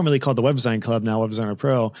was formerly called the Web Design Club, now Web Designer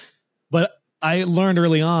Pro. But I learned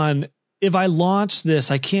early on, if I launch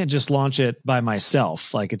this, I can't just launch it by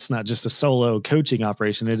myself. Like it's not just a solo coaching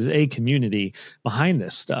operation. It is a community behind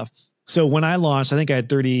this stuff. So when I launched, I think I had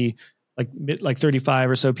 35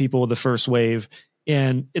 or so people with the first wave.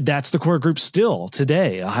 And that's the core group still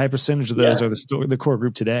today. A high percentage of those are the core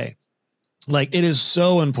group today. Like it is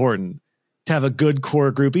so important to have a good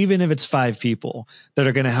core group, even if it's 5 people that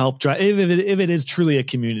are going to help drive, if it is truly a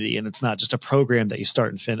community and it's not just a program that you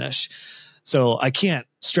start and finish. So I can't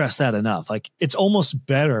stress that enough. Like it's almost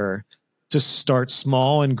better to start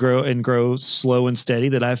small and grow slow and steady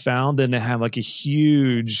that I've found than to have like a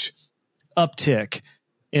huge uptick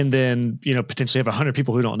and then, potentially have 100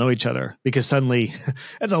 people who don't know each other, because suddenly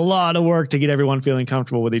that's a lot of work to get everyone feeling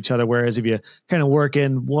comfortable with each other. Whereas if you kind of work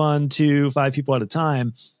in 1, 2, 5 people at a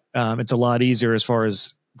time, it's a lot easier as far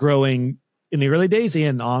as growing in the early days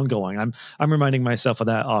and ongoing. I'm reminding myself of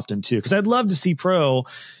that often too, because I'd love to see Pro,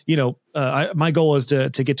 my goal is to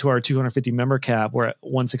get to our 250 member cap. We're at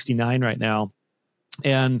 169 right now.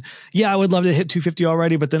 And yeah, I would love to hit 250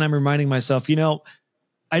 already, but then I'm reminding myself,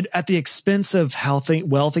 at the expense of how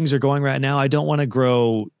things are going right now, I don't want to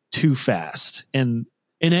grow too fast. And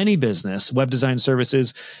in any business, web design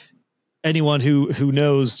services, anyone who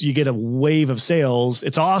knows, you get a wave of sales.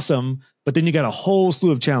 It's awesome, but then you got a whole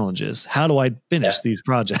slew of challenges. How do I finish these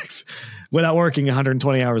projects without working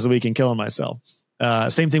 120 hours a week and killing myself?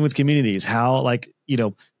 Same thing with communities. How,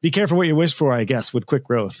 be careful what you wish for, I guess, with quick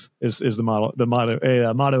growth is the motto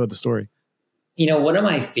of the story. One of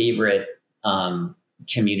my favorite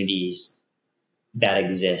communities that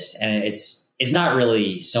exists, and it's not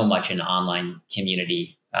really so much an online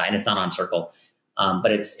community, and it's not on Circle,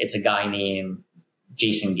 but it's a guy named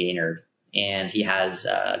Jason Gaynard, and he has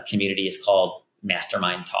a community. It's called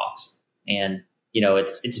Mastermind Talks, and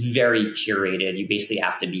it's very curated. You basically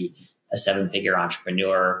have to be a 7-figure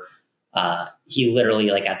entrepreneur. He literally,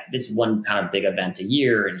 like, at this one kind of big event a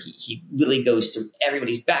year, and he literally goes through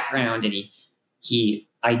everybody's background, and he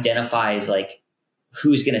identifies like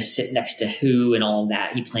who's going to sit next to who and all of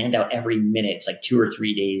that. He plans out every minute. It's like 2 or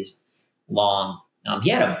 3 days long. He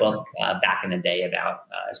had a book back in the day about,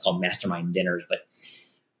 it's called Mastermind Dinners, but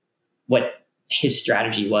what his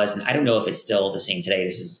strategy was, and I don't know if it's still the same today,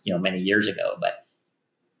 this is, many years ago, but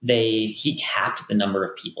he capped the number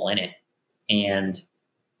of people in it.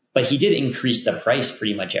 But he did increase the price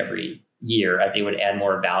pretty much every year as they would add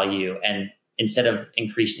more value. And instead of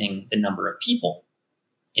increasing the number of people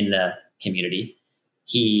in the community,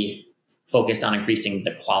 he focused on increasing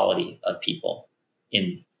the quality of people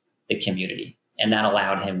in the community. And that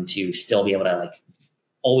allowed him to still be able to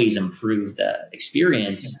always improve the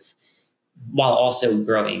experience while also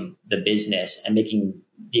growing the business and making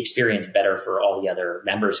the experience better for all the other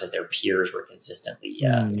members as their peers were consistently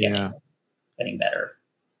getting better.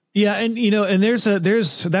 Yeah. And, and that's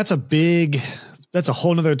a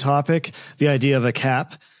whole nother topic, the idea of a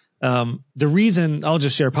cap. The reason I'll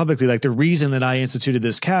just share publicly, the reason that I instituted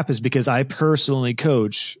this cap is because I personally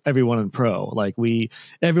coach everyone in pro.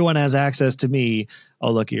 Everyone has access to me.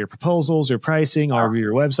 I'll look at your proposals, your pricing, I'll review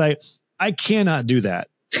your website. I cannot do that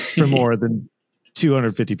for more than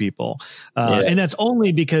 250 people. And that's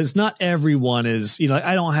only because not everyone is,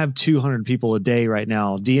 I don't have 200 people a day right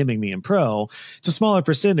now DMing me in pro. It's a smaller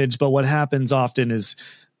percentage, but what happens often is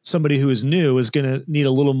somebody who is new is going to need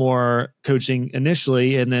a little more coaching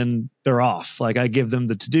initially, and then they're off. I give them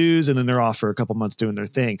the to-dos, and then they're off for a couple months doing their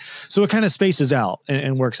thing. So it kind of spaces out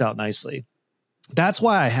and works out nicely. That's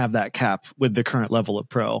why I have that cap with the current level of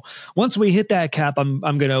pro. Once we hit that cap, I'm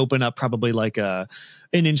going to open up probably an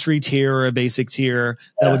entry tier or a basic tier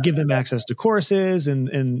that would give them access to courses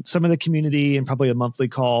and some of the community and probably a monthly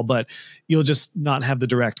call, but you'll just not have the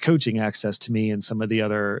direct coaching access to me and some of the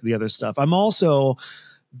other stuff. I'm also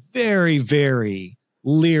very, very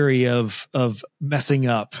leery of messing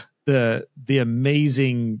up the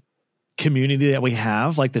amazing community that we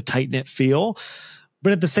have, the tight-knit feel.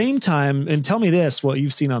 But at the same time, and tell me this, what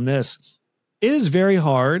you've seen on this, it is very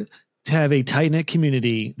hard to have a tight-knit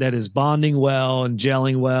community that is bonding well and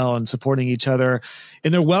gelling well and supporting each other.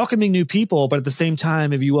 And they're welcoming new people. But at the same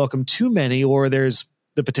time, if you welcome too many, or there's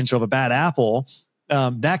the potential of a bad apple,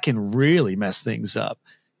 that can really mess things up.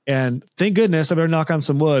 And thank goodness, I better knock on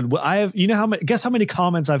some wood. I have, guess how many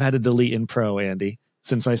comments I've had to delete in pro, Andy,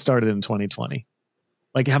 since I started in 2020?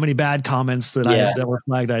 How many bad comments that were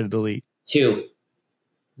flagged I had to delete? 2.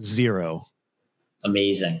 0.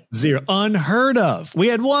 Amazing. 0. Unheard of. We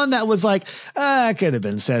had one that was could have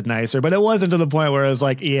been said nicer, but it wasn't to the point where I was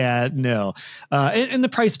no. And the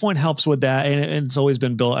price point helps with that. And it's always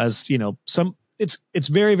been built as, it's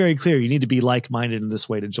very, very clear. You need to be like-minded in this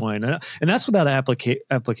way to join. And that's without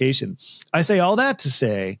application. I say all that to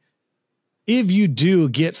say, if you do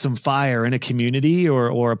get some fire in a community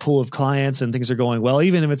or a pool of clients and things are going well,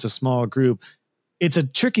 even if it's a small group, it's a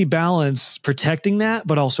tricky balance protecting that,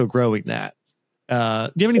 but also growing that. Do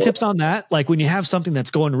you have any tips on that? When you have something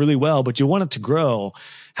that's going really well, but you want it to grow,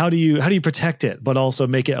 how do you protect it, but also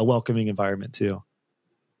make it a welcoming environment too?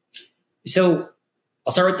 So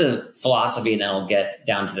I'll start with the philosophy and then I'll get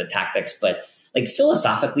down to the tactics. But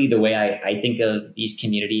philosophically, the way I think of these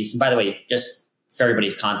communities, and by the way, just for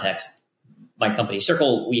everybody's context, my company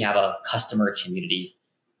Circle, we have a customer community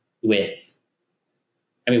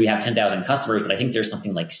we have 10,000 customers, but I think there's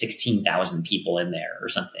something like 16,000 people in there or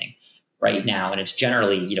something right now. And it's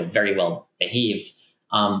generally, very well behaved.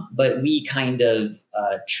 But we kind of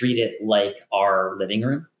treat it like our living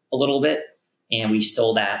room a little bit. And we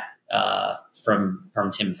stole that from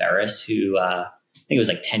Tim Ferriss, who I think it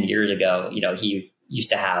was 10 years ago. He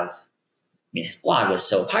used to have, his blog was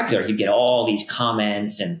so popular. He'd get all these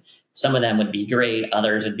comments and Some of them would be great.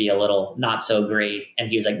 Others would be a little not so great. And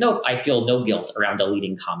he was like, nope, I feel no guilt around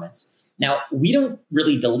deleting comments. Now, we don't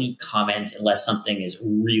really delete comments unless something is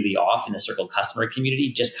really off in the Circle customer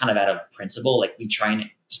community, just kind of out of principle. Like, we try and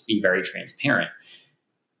just be very transparent.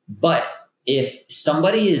 But if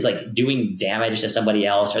somebody is like doing damage to somebody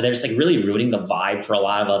else, or they're just like really ruining the vibe for a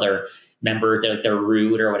lot of other members, they're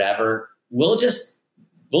rude or whatever, we'll just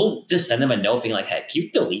send them a note being like, hey, can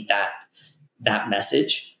you delete that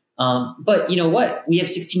message? But you know what? We have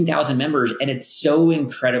 16,000 members and it's so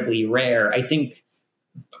incredibly rare. I think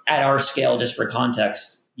at our scale, just for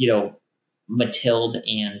context, Matilde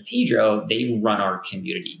and Pedro, they run our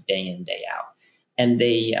community day in, day out. And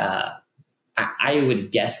they, I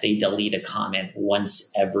would guess they delete a comment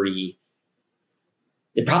once probably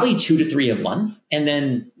 2 to 3 a month. And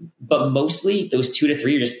then, but mostly those 2 to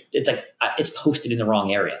 3 are just, it's like, it's posted in the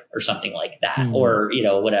wrong area or something like that, or,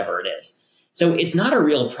 whatever it is. So it's not a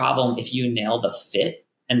real problem if you nail the fit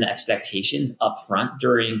and the expectations up front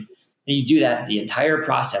and you do that the entire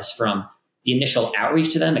process, from the initial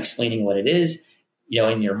outreach to them, explaining what it is,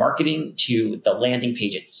 in your marketing, to the landing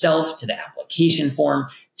page itself, to the application form,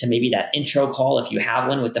 to maybe that intro call, if you have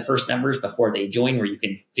one, with the first members before they join, where you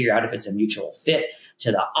can figure out if it's a mutual fit,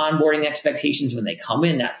 to the onboarding expectations when they come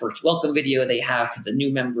in, that first welcome video they have, to the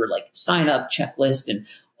new member, like sign up checklist, and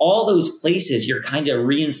all those places. You're kind of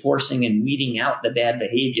reinforcing and weeding out the bad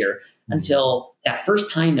behavior until that first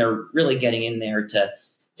time they're really getting in there to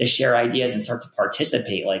share ideas and start to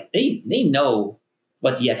participate. Like, they know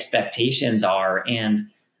what the expectations are, and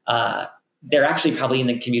they're actually probably in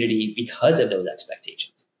the community because of those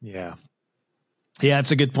expectations. Yeah. Yeah, it's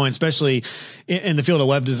a good point, especially in the field of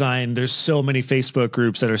web design. There's so many Facebook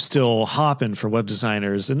groups that are still hopping for web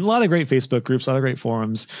designers, and a lot of great Facebook groups, a lot of great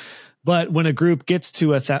forums. But when a group gets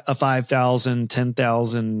to a 5,000,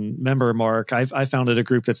 10,000 member mark, I founded a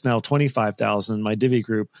group that's now 25,000, my Divi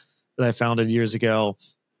group that I founded years ago.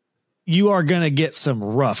 You are going to get some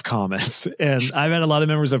rough comments. And I've had a lot of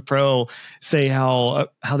members of Pro say how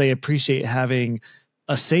they appreciate having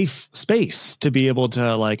a safe space to be able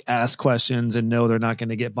to like ask questions and know they're not going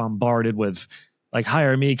to get bombarded with like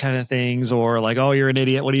hire me kind of things, or like, oh, you're an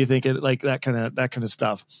idiot, what do you think? Like that kind of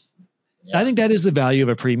stuff. Yeah. I think that is the value of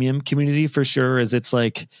a premium community for sure. Is it's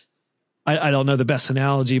like, I don't know the best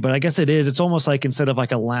analogy, but I guess it is. It's almost like, instead of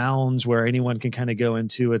like a lounge where anyone can kind of go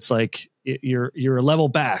into, it's like you're a level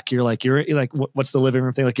back. You're like what's the living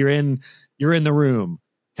room thing? Like you're in the room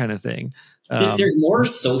kind of thing. There's more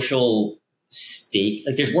social stake.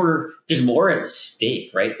 Like there's more at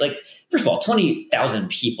stake, right? Like, first of all, 20,000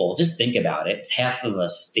 people. Just think about it. It's half of a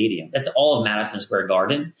stadium. That's all of Madison Square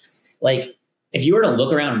Garden. Like, if you were to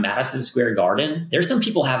look around Madison Square Garden, there's some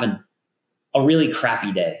people having a really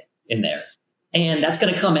crappy day in there. And that's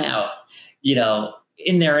going to come out,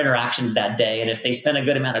 in their interactions that day. And if they spend a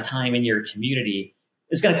good amount of time in your community,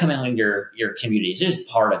 it's going to come out in your community. It's just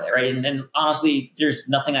part of it, right? And then honestly, there's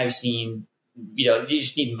nothing I've seen, you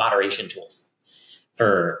just need moderation tools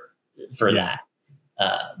for that.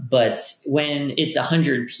 But when it's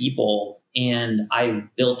 100 people and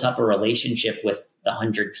I've built up a relationship with the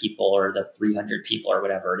 100 people or the 300 people or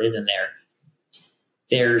whatever it is in there,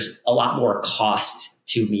 there's a lot more cost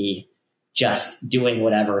to me just doing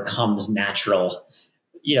whatever comes natural,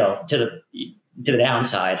 to the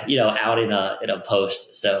downside, out in a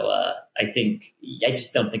post. So I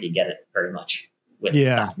just don't think you get it very much.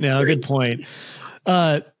 Good point.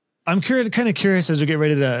 I'm kind of curious as we get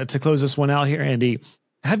ready to close this one out here, Andy.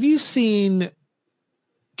 Have you seen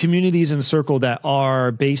communities in Circle that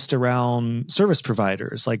are based around service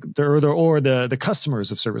providers, like the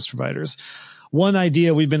customers of service providers? One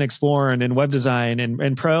idea we've been exploring in web design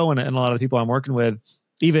and Pro and a lot of the people I'm working with,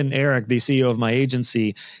 even Eric, the CEO of my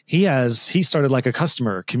agency, he started like a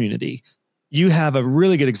customer community. You have a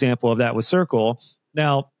really good example of that with Circle.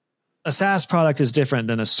 Now, a SaaS product is different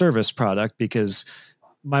than a service product because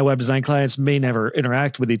my web design clients may never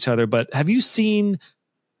interact with each other. But have you seen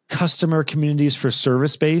customer communities for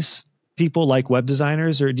service-based people like web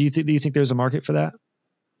designers, or do you think there's a market for that?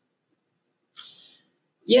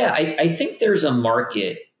 Yeah, I think there's a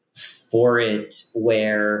market for it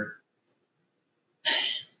where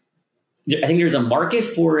the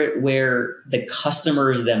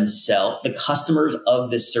customers themselves, the customers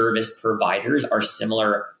of the service providers, are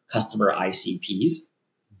similar customer ICPs.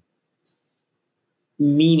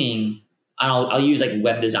 Meaning, I'll use like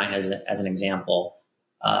web design as an example.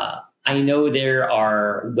 I know there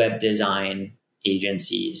are web design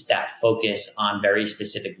agencies that focus on very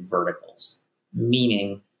specific verticals.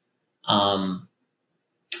 Meaning,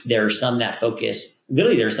 there are some that focus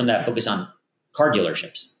on car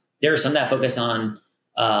dealerships. There are some that focus on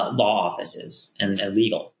law offices and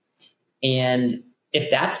legal. And if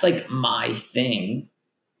that's like my thing,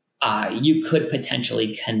 you could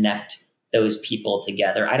potentially connect those people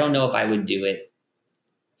together. I don't know if I would do it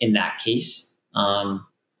in that case.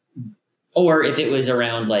 Or if it was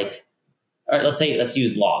around like, or let's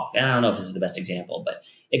use law. And I don't know if this is the best example, but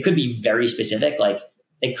it could be very specific. Like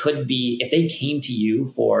it could be if they came to you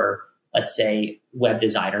for, let's say, web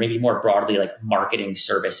design, or maybe more broadly, like marketing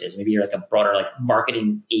services. Maybe you're like a broader like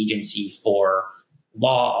marketing agency for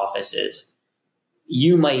law offices.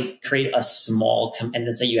 You might create a small, and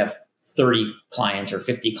let's say you have 30 clients or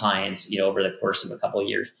 50 clients, over the course of a couple of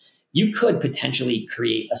years. You could potentially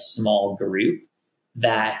create a small group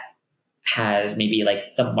that has maybe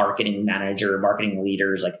like the marketing manager, marketing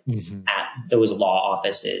leaders, like at those law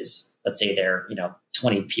offices. Let's say they're,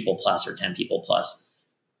 20 people plus or 10 people plus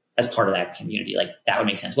as part of that community. Like that would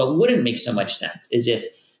make sense. What wouldn't make so much sense is if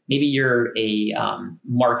maybe you're a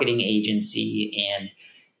marketing agency and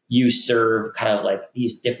you serve kind of like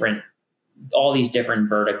all these different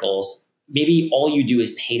verticals. Maybe all you do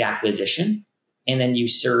is paid acquisition, and then you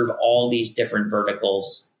serve all these different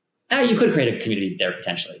verticals. You could create a community there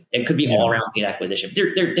potentially. It could be all around paid acquisition.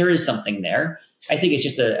 There is something there. I think it's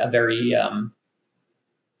just a very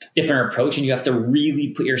different approach, and you have to really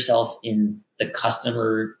put yourself in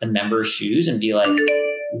the member's shoes and be like,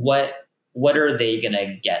 what are they going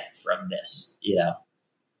to get from this?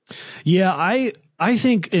 Yeah, I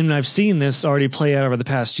think, and I've seen this already play out over the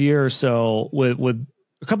past year or so with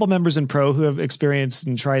a couple members in Pro who have experienced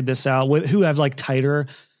and tried this out, who have like tighter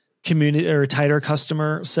community or tighter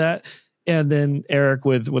customer set. And then Eric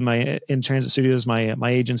with my In Transit Studios, my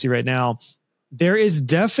agency right now, there is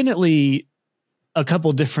definitely a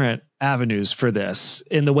couple different avenues for this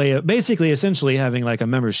in the way of basically essentially having like a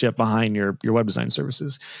membership behind your web design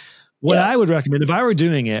services. What I would recommend if I were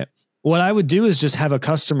doing it, what I would do is just have a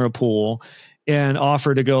customer pool and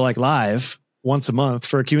offer to go like live once a month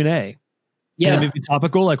for a Q&A. Yeah. And maybe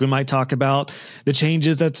topical, like we might talk about the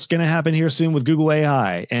changes that's going to happen here soon with Google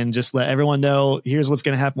AI, and just let everyone know, here's what's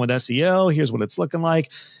going to happen with SEO. Here's what it's looking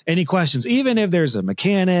like. Any questions, even if there's a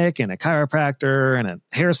mechanic and a chiropractor and a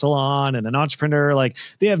hair salon and an entrepreneur, like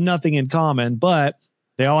they have nothing in common, but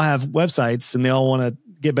they all have websites and they all want to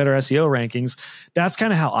get better SEO rankings. That's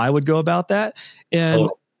kind of how I would go about that. And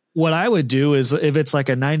what I would do is if it's like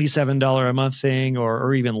a $97 a month thing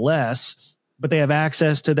or even less, but they have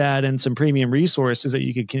access to that and some premium resources that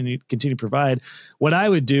you could continue to provide. What I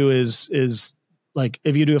would do is like,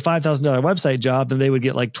 if you do a $5,000 website job, then they would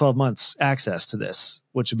get like 12 months access to this,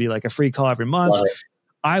 which would be like a free call every month.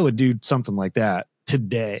 I would do something like that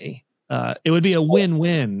today. It would be a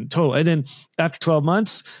win-win total. And then after 12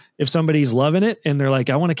 months, if somebody's loving it and they're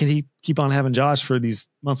like, I want to keep on having Josh for these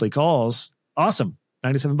monthly calls, awesome.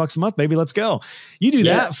 $97 a month, baby, let's go. You do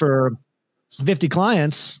that for 50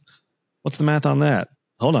 clients. What's the math on that?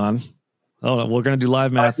 Hold on. We're going to do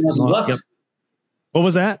live math. Yep. What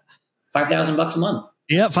was that? $5,000 a month.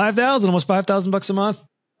 Yeah, 5,000, almost $5,000 a month.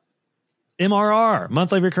 MRR,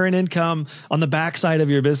 monthly recurring income on the backside of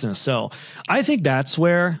your business. So I think that's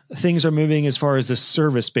where things are moving as far as the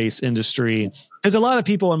service-based industry, because a lot of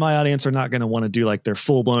people in my audience are not going to want to do like their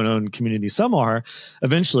full-blown own community. Some are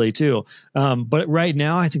eventually too. But right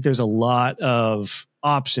now, I think there's a lot of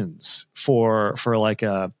options for like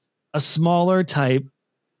a smaller type,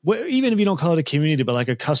 even if you don't call it a community, but like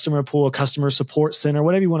a customer pool, a customer support center,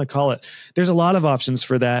 whatever you want to call it. There's a lot of options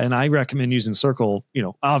for that. And I recommend using Circle,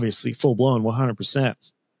 obviously full blown 100%.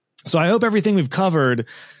 So I hope everything we've covered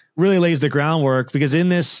really lays the groundwork, because in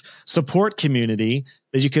this support community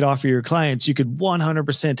that you could offer your clients, you could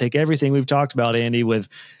 100% take everything we've talked about, Andy, with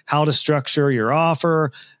how to structure your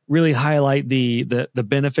offer, really highlight the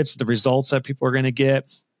benefits, the results that people are going to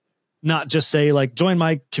get. Not just say like, join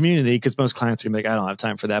my community, because most clients are gonna be like, I don't have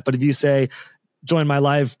time for that. But if you say, join my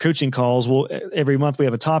live coaching calls, well, every month we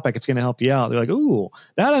have a topic, it's going to help you out. They're like, ooh,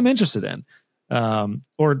 that I'm interested in.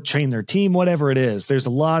 Or train their team, whatever it is. There's a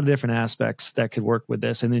lot of different aspects that could work with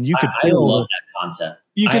this. And then you could I love that concept.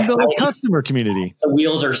 You can build a customer community. The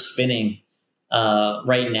wheels are spinning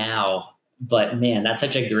right now, but man, it's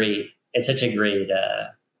such a great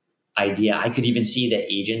idea. I could even see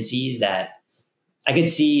the agencies that I could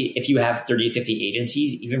see, if you have 30 to 50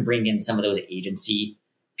 agencies, even bring in some of those agency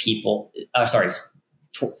people,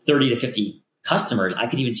 30 to 50 customers. I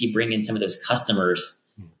could even see bring in some of those customers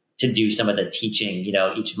to do some of the teaching,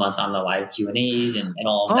 each month on the live Q&As and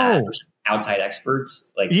all of that for some outside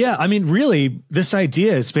experts. I mean, really, this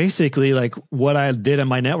idea is basically like what I did in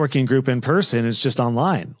my networking group in person. It's just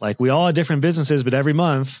online. Like we all have different businesses, but every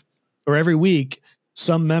month or every week,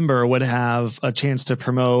 some member would have a chance to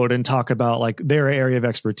promote and talk about like their area of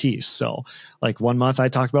expertise. So like one month I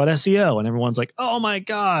talked about SEO and everyone's like, oh my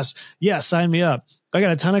gosh, yeah, sign me up. I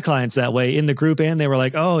got a ton of clients that way in the group. And they were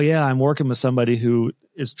like, oh yeah, I'm working with somebody who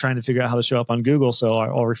is trying to figure out how to show up on Google. So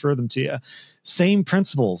I'll refer them to you. Same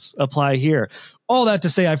principles apply here. All that to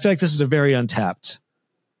say, I feel like this is a very untapped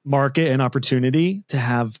market and opportunity to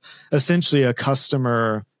have essentially a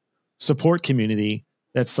customer support community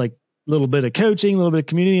that's like a little bit of coaching, a little bit of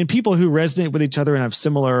community, and people who resonate with each other and have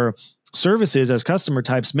similar services as customer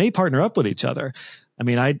types may partner up with each other. I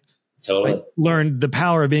mean, I learned the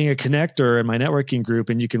power of being a connector in my networking group,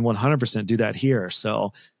 and you can 100% do that here.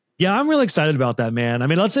 So yeah, I'm really excited about that, man. I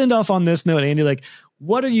mean, let's end off on this note, Andy. Like,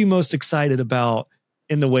 what are you most excited about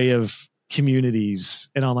in the way of communities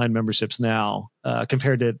and online memberships now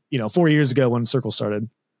compared to, 4 years ago when Circle started?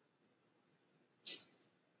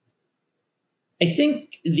 I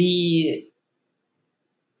think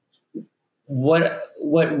what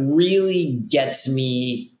really gets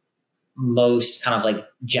me most kind of like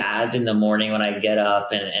jazzed in the morning when I get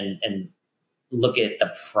up and look at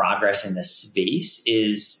the progress in this space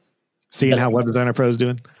is seeing how Web Designer Pro is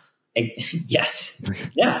doing. Yes.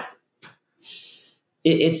 Yeah.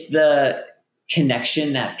 It's the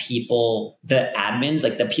connection that people, the admins,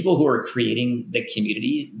 like the people who are creating the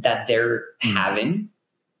communities, that they're having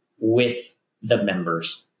with the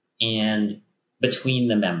members and between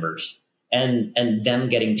the members and them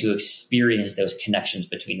getting to experience those connections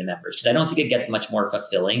between the members. Because I don't think it gets much more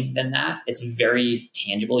fulfilling than that. It's very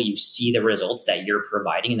tangible. You see the results that you're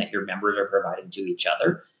providing and that your members are providing to each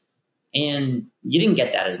other. And you didn't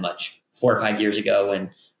get that as much 4 or 5 years ago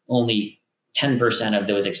when only 10% of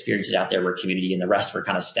those experiences out there were community and the rest were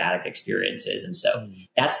kind of static experiences. And so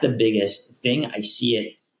that's the biggest thing. I see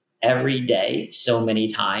it every day so many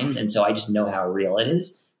times. And so I just know how real it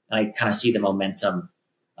is. And I kind of see the momentum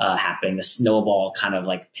happening, the snowball kind of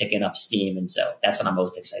like picking up steam. And so that's what I'm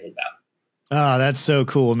most excited about. Oh, that's so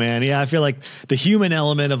cool, man. Yeah, I feel like the human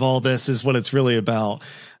element of all this is what it's really about.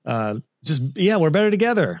 We're better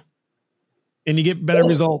together. And you get better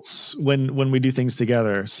results when we do things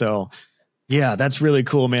together. So yeah, that's really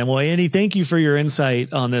cool, man. Well, Andy, thank you for your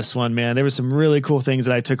insight on this one, man. There were some really cool things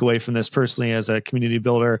that I took away from this personally as a community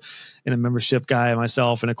builder and a membership guy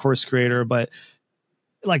myself and a course creator. But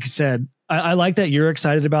like I said, I like that you're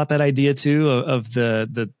excited about that idea too of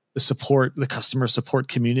the support, the customer support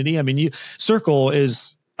community. I mean, Circle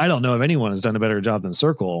is, I don't know if anyone has done a better job than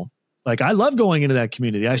Circle. Like, I love going into that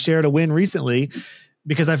community. I shared a win recently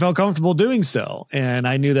because I felt comfortable doing so. And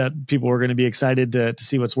I knew that people were going to be excited to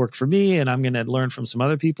see what's worked for me, and I'm going to learn from some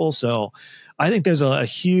other people. So I think there's a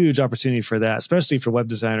huge opportunity for that, especially for web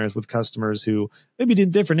designers with customers who maybe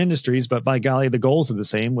did different industries, but by golly, the goals are the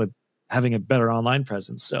same with having a better online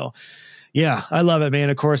presence. So yeah, I love it, man.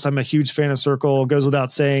 Of course, I'm a huge fan of Circle. It goes without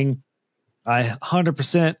saying, I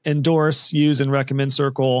 100% endorse, use, and recommend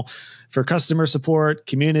Circle for customer support,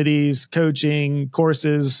 communities, coaching,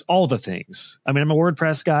 courses, all the things. I mean, I'm a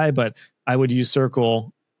WordPress guy, but I would use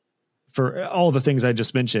Circle for all the things I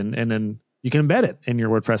just mentioned. And then you can embed it in your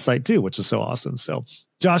WordPress site too, which is so awesome. So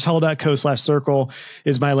joshhall.co/circle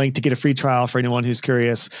is my link to get a free trial for anyone who's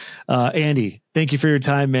curious. Andy, thank you for your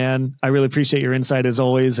time, man. I really appreciate your insight as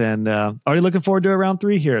always. And already looking forward to a round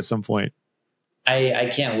 3 here at some point.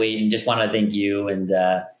 I can't wait, and just want to thank you. And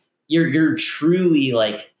you're truly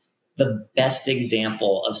like the best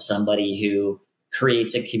example of somebody who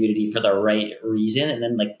creates a community for the right reason and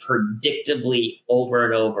then like predictably over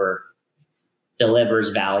and over delivers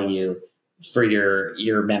value for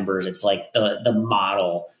your members. It's like the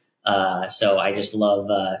model. So I just love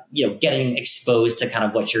getting exposed to kind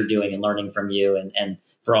of what you're doing and learning from you, and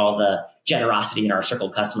for all the generosity in our Circle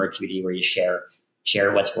customer community where you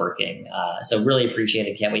share what's working. So really appreciate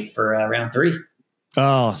it. Can't wait for round 3.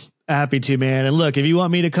 Oh, happy to, man. And look, if you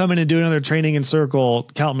want me to come in and do another training in Circle,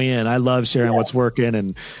 count me in. I love sharing what's working.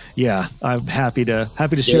 And yeah, I'm happy to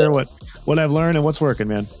share what I've learned and what's working,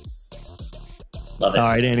 man. Love it. All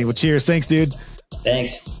right, Andy. Well, cheers. Thanks, dude.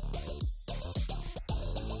 Thanks.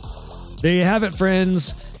 There you have it,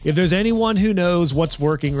 friends. If there's anyone who knows what's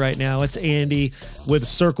working right now, it's Andy with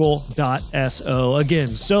Circle.so. Again,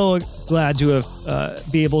 so glad to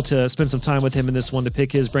have be able to spend some time with him in this one to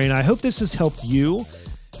pick his brain. I hope this has helped you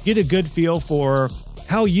get a good feel for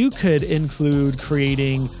how you could include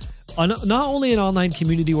creating not only an online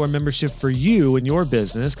community or membership for you and your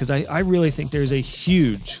business, because I really think there's a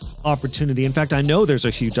huge opportunity. In fact, I know there's a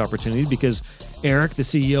huge opportunity because Eric, the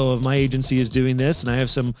CEO of my agency, is doing this, and I have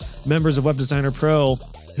some members of Web Designer Pro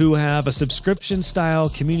who have a subscription style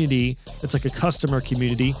community that's like a customer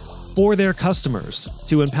community for their customers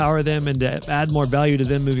to empower them and to add more value to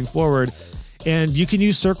them moving forward. And you can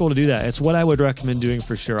use Circle to do that. It's what I would recommend doing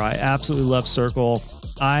for sure. I absolutely love Circle.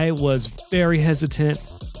 I was very hesitant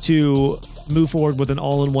to move forward with an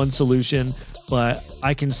all-in-one solution, but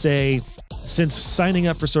I can say since signing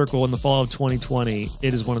up for Circle in the fall of 2020,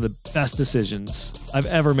 it is one of the best decisions I've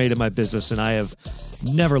ever made in my business, and I have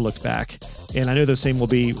never looked back. And I know the same will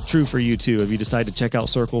be true for you too if you decide to check out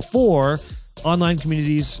Circle for online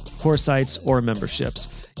communities, course sites, or memberships.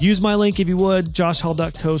 Use my link if you would,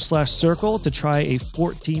 joshhall.co/circle, to try a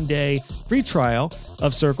 14-day free trial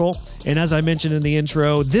of Circle. And as I mentioned in the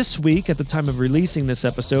intro, this week at the time of releasing this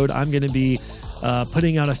episode, I'm going to be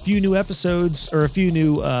putting out a few new episodes or a few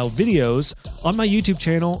new videos on my YouTube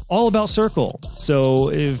channel all about Circle. So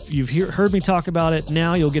if you've heard me talk about it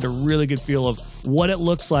now, you'll get a really good feel of what it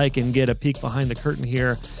looks like and get a peek behind the curtain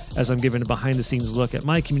here as I'm giving a behind the scenes look at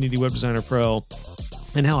my Community Web Designer Pro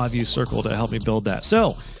and how I've used Circle to help me build that.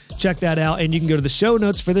 So check that out. And you can go to the show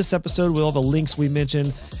notes for this episode with all the links we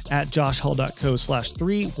mentioned at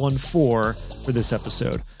joshhall.co/314 for this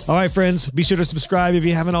episode. All right, friends, be sure to subscribe if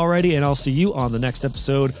you haven't already, and I'll see you on the next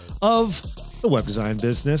episode of the Web Design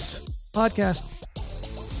Business Podcast.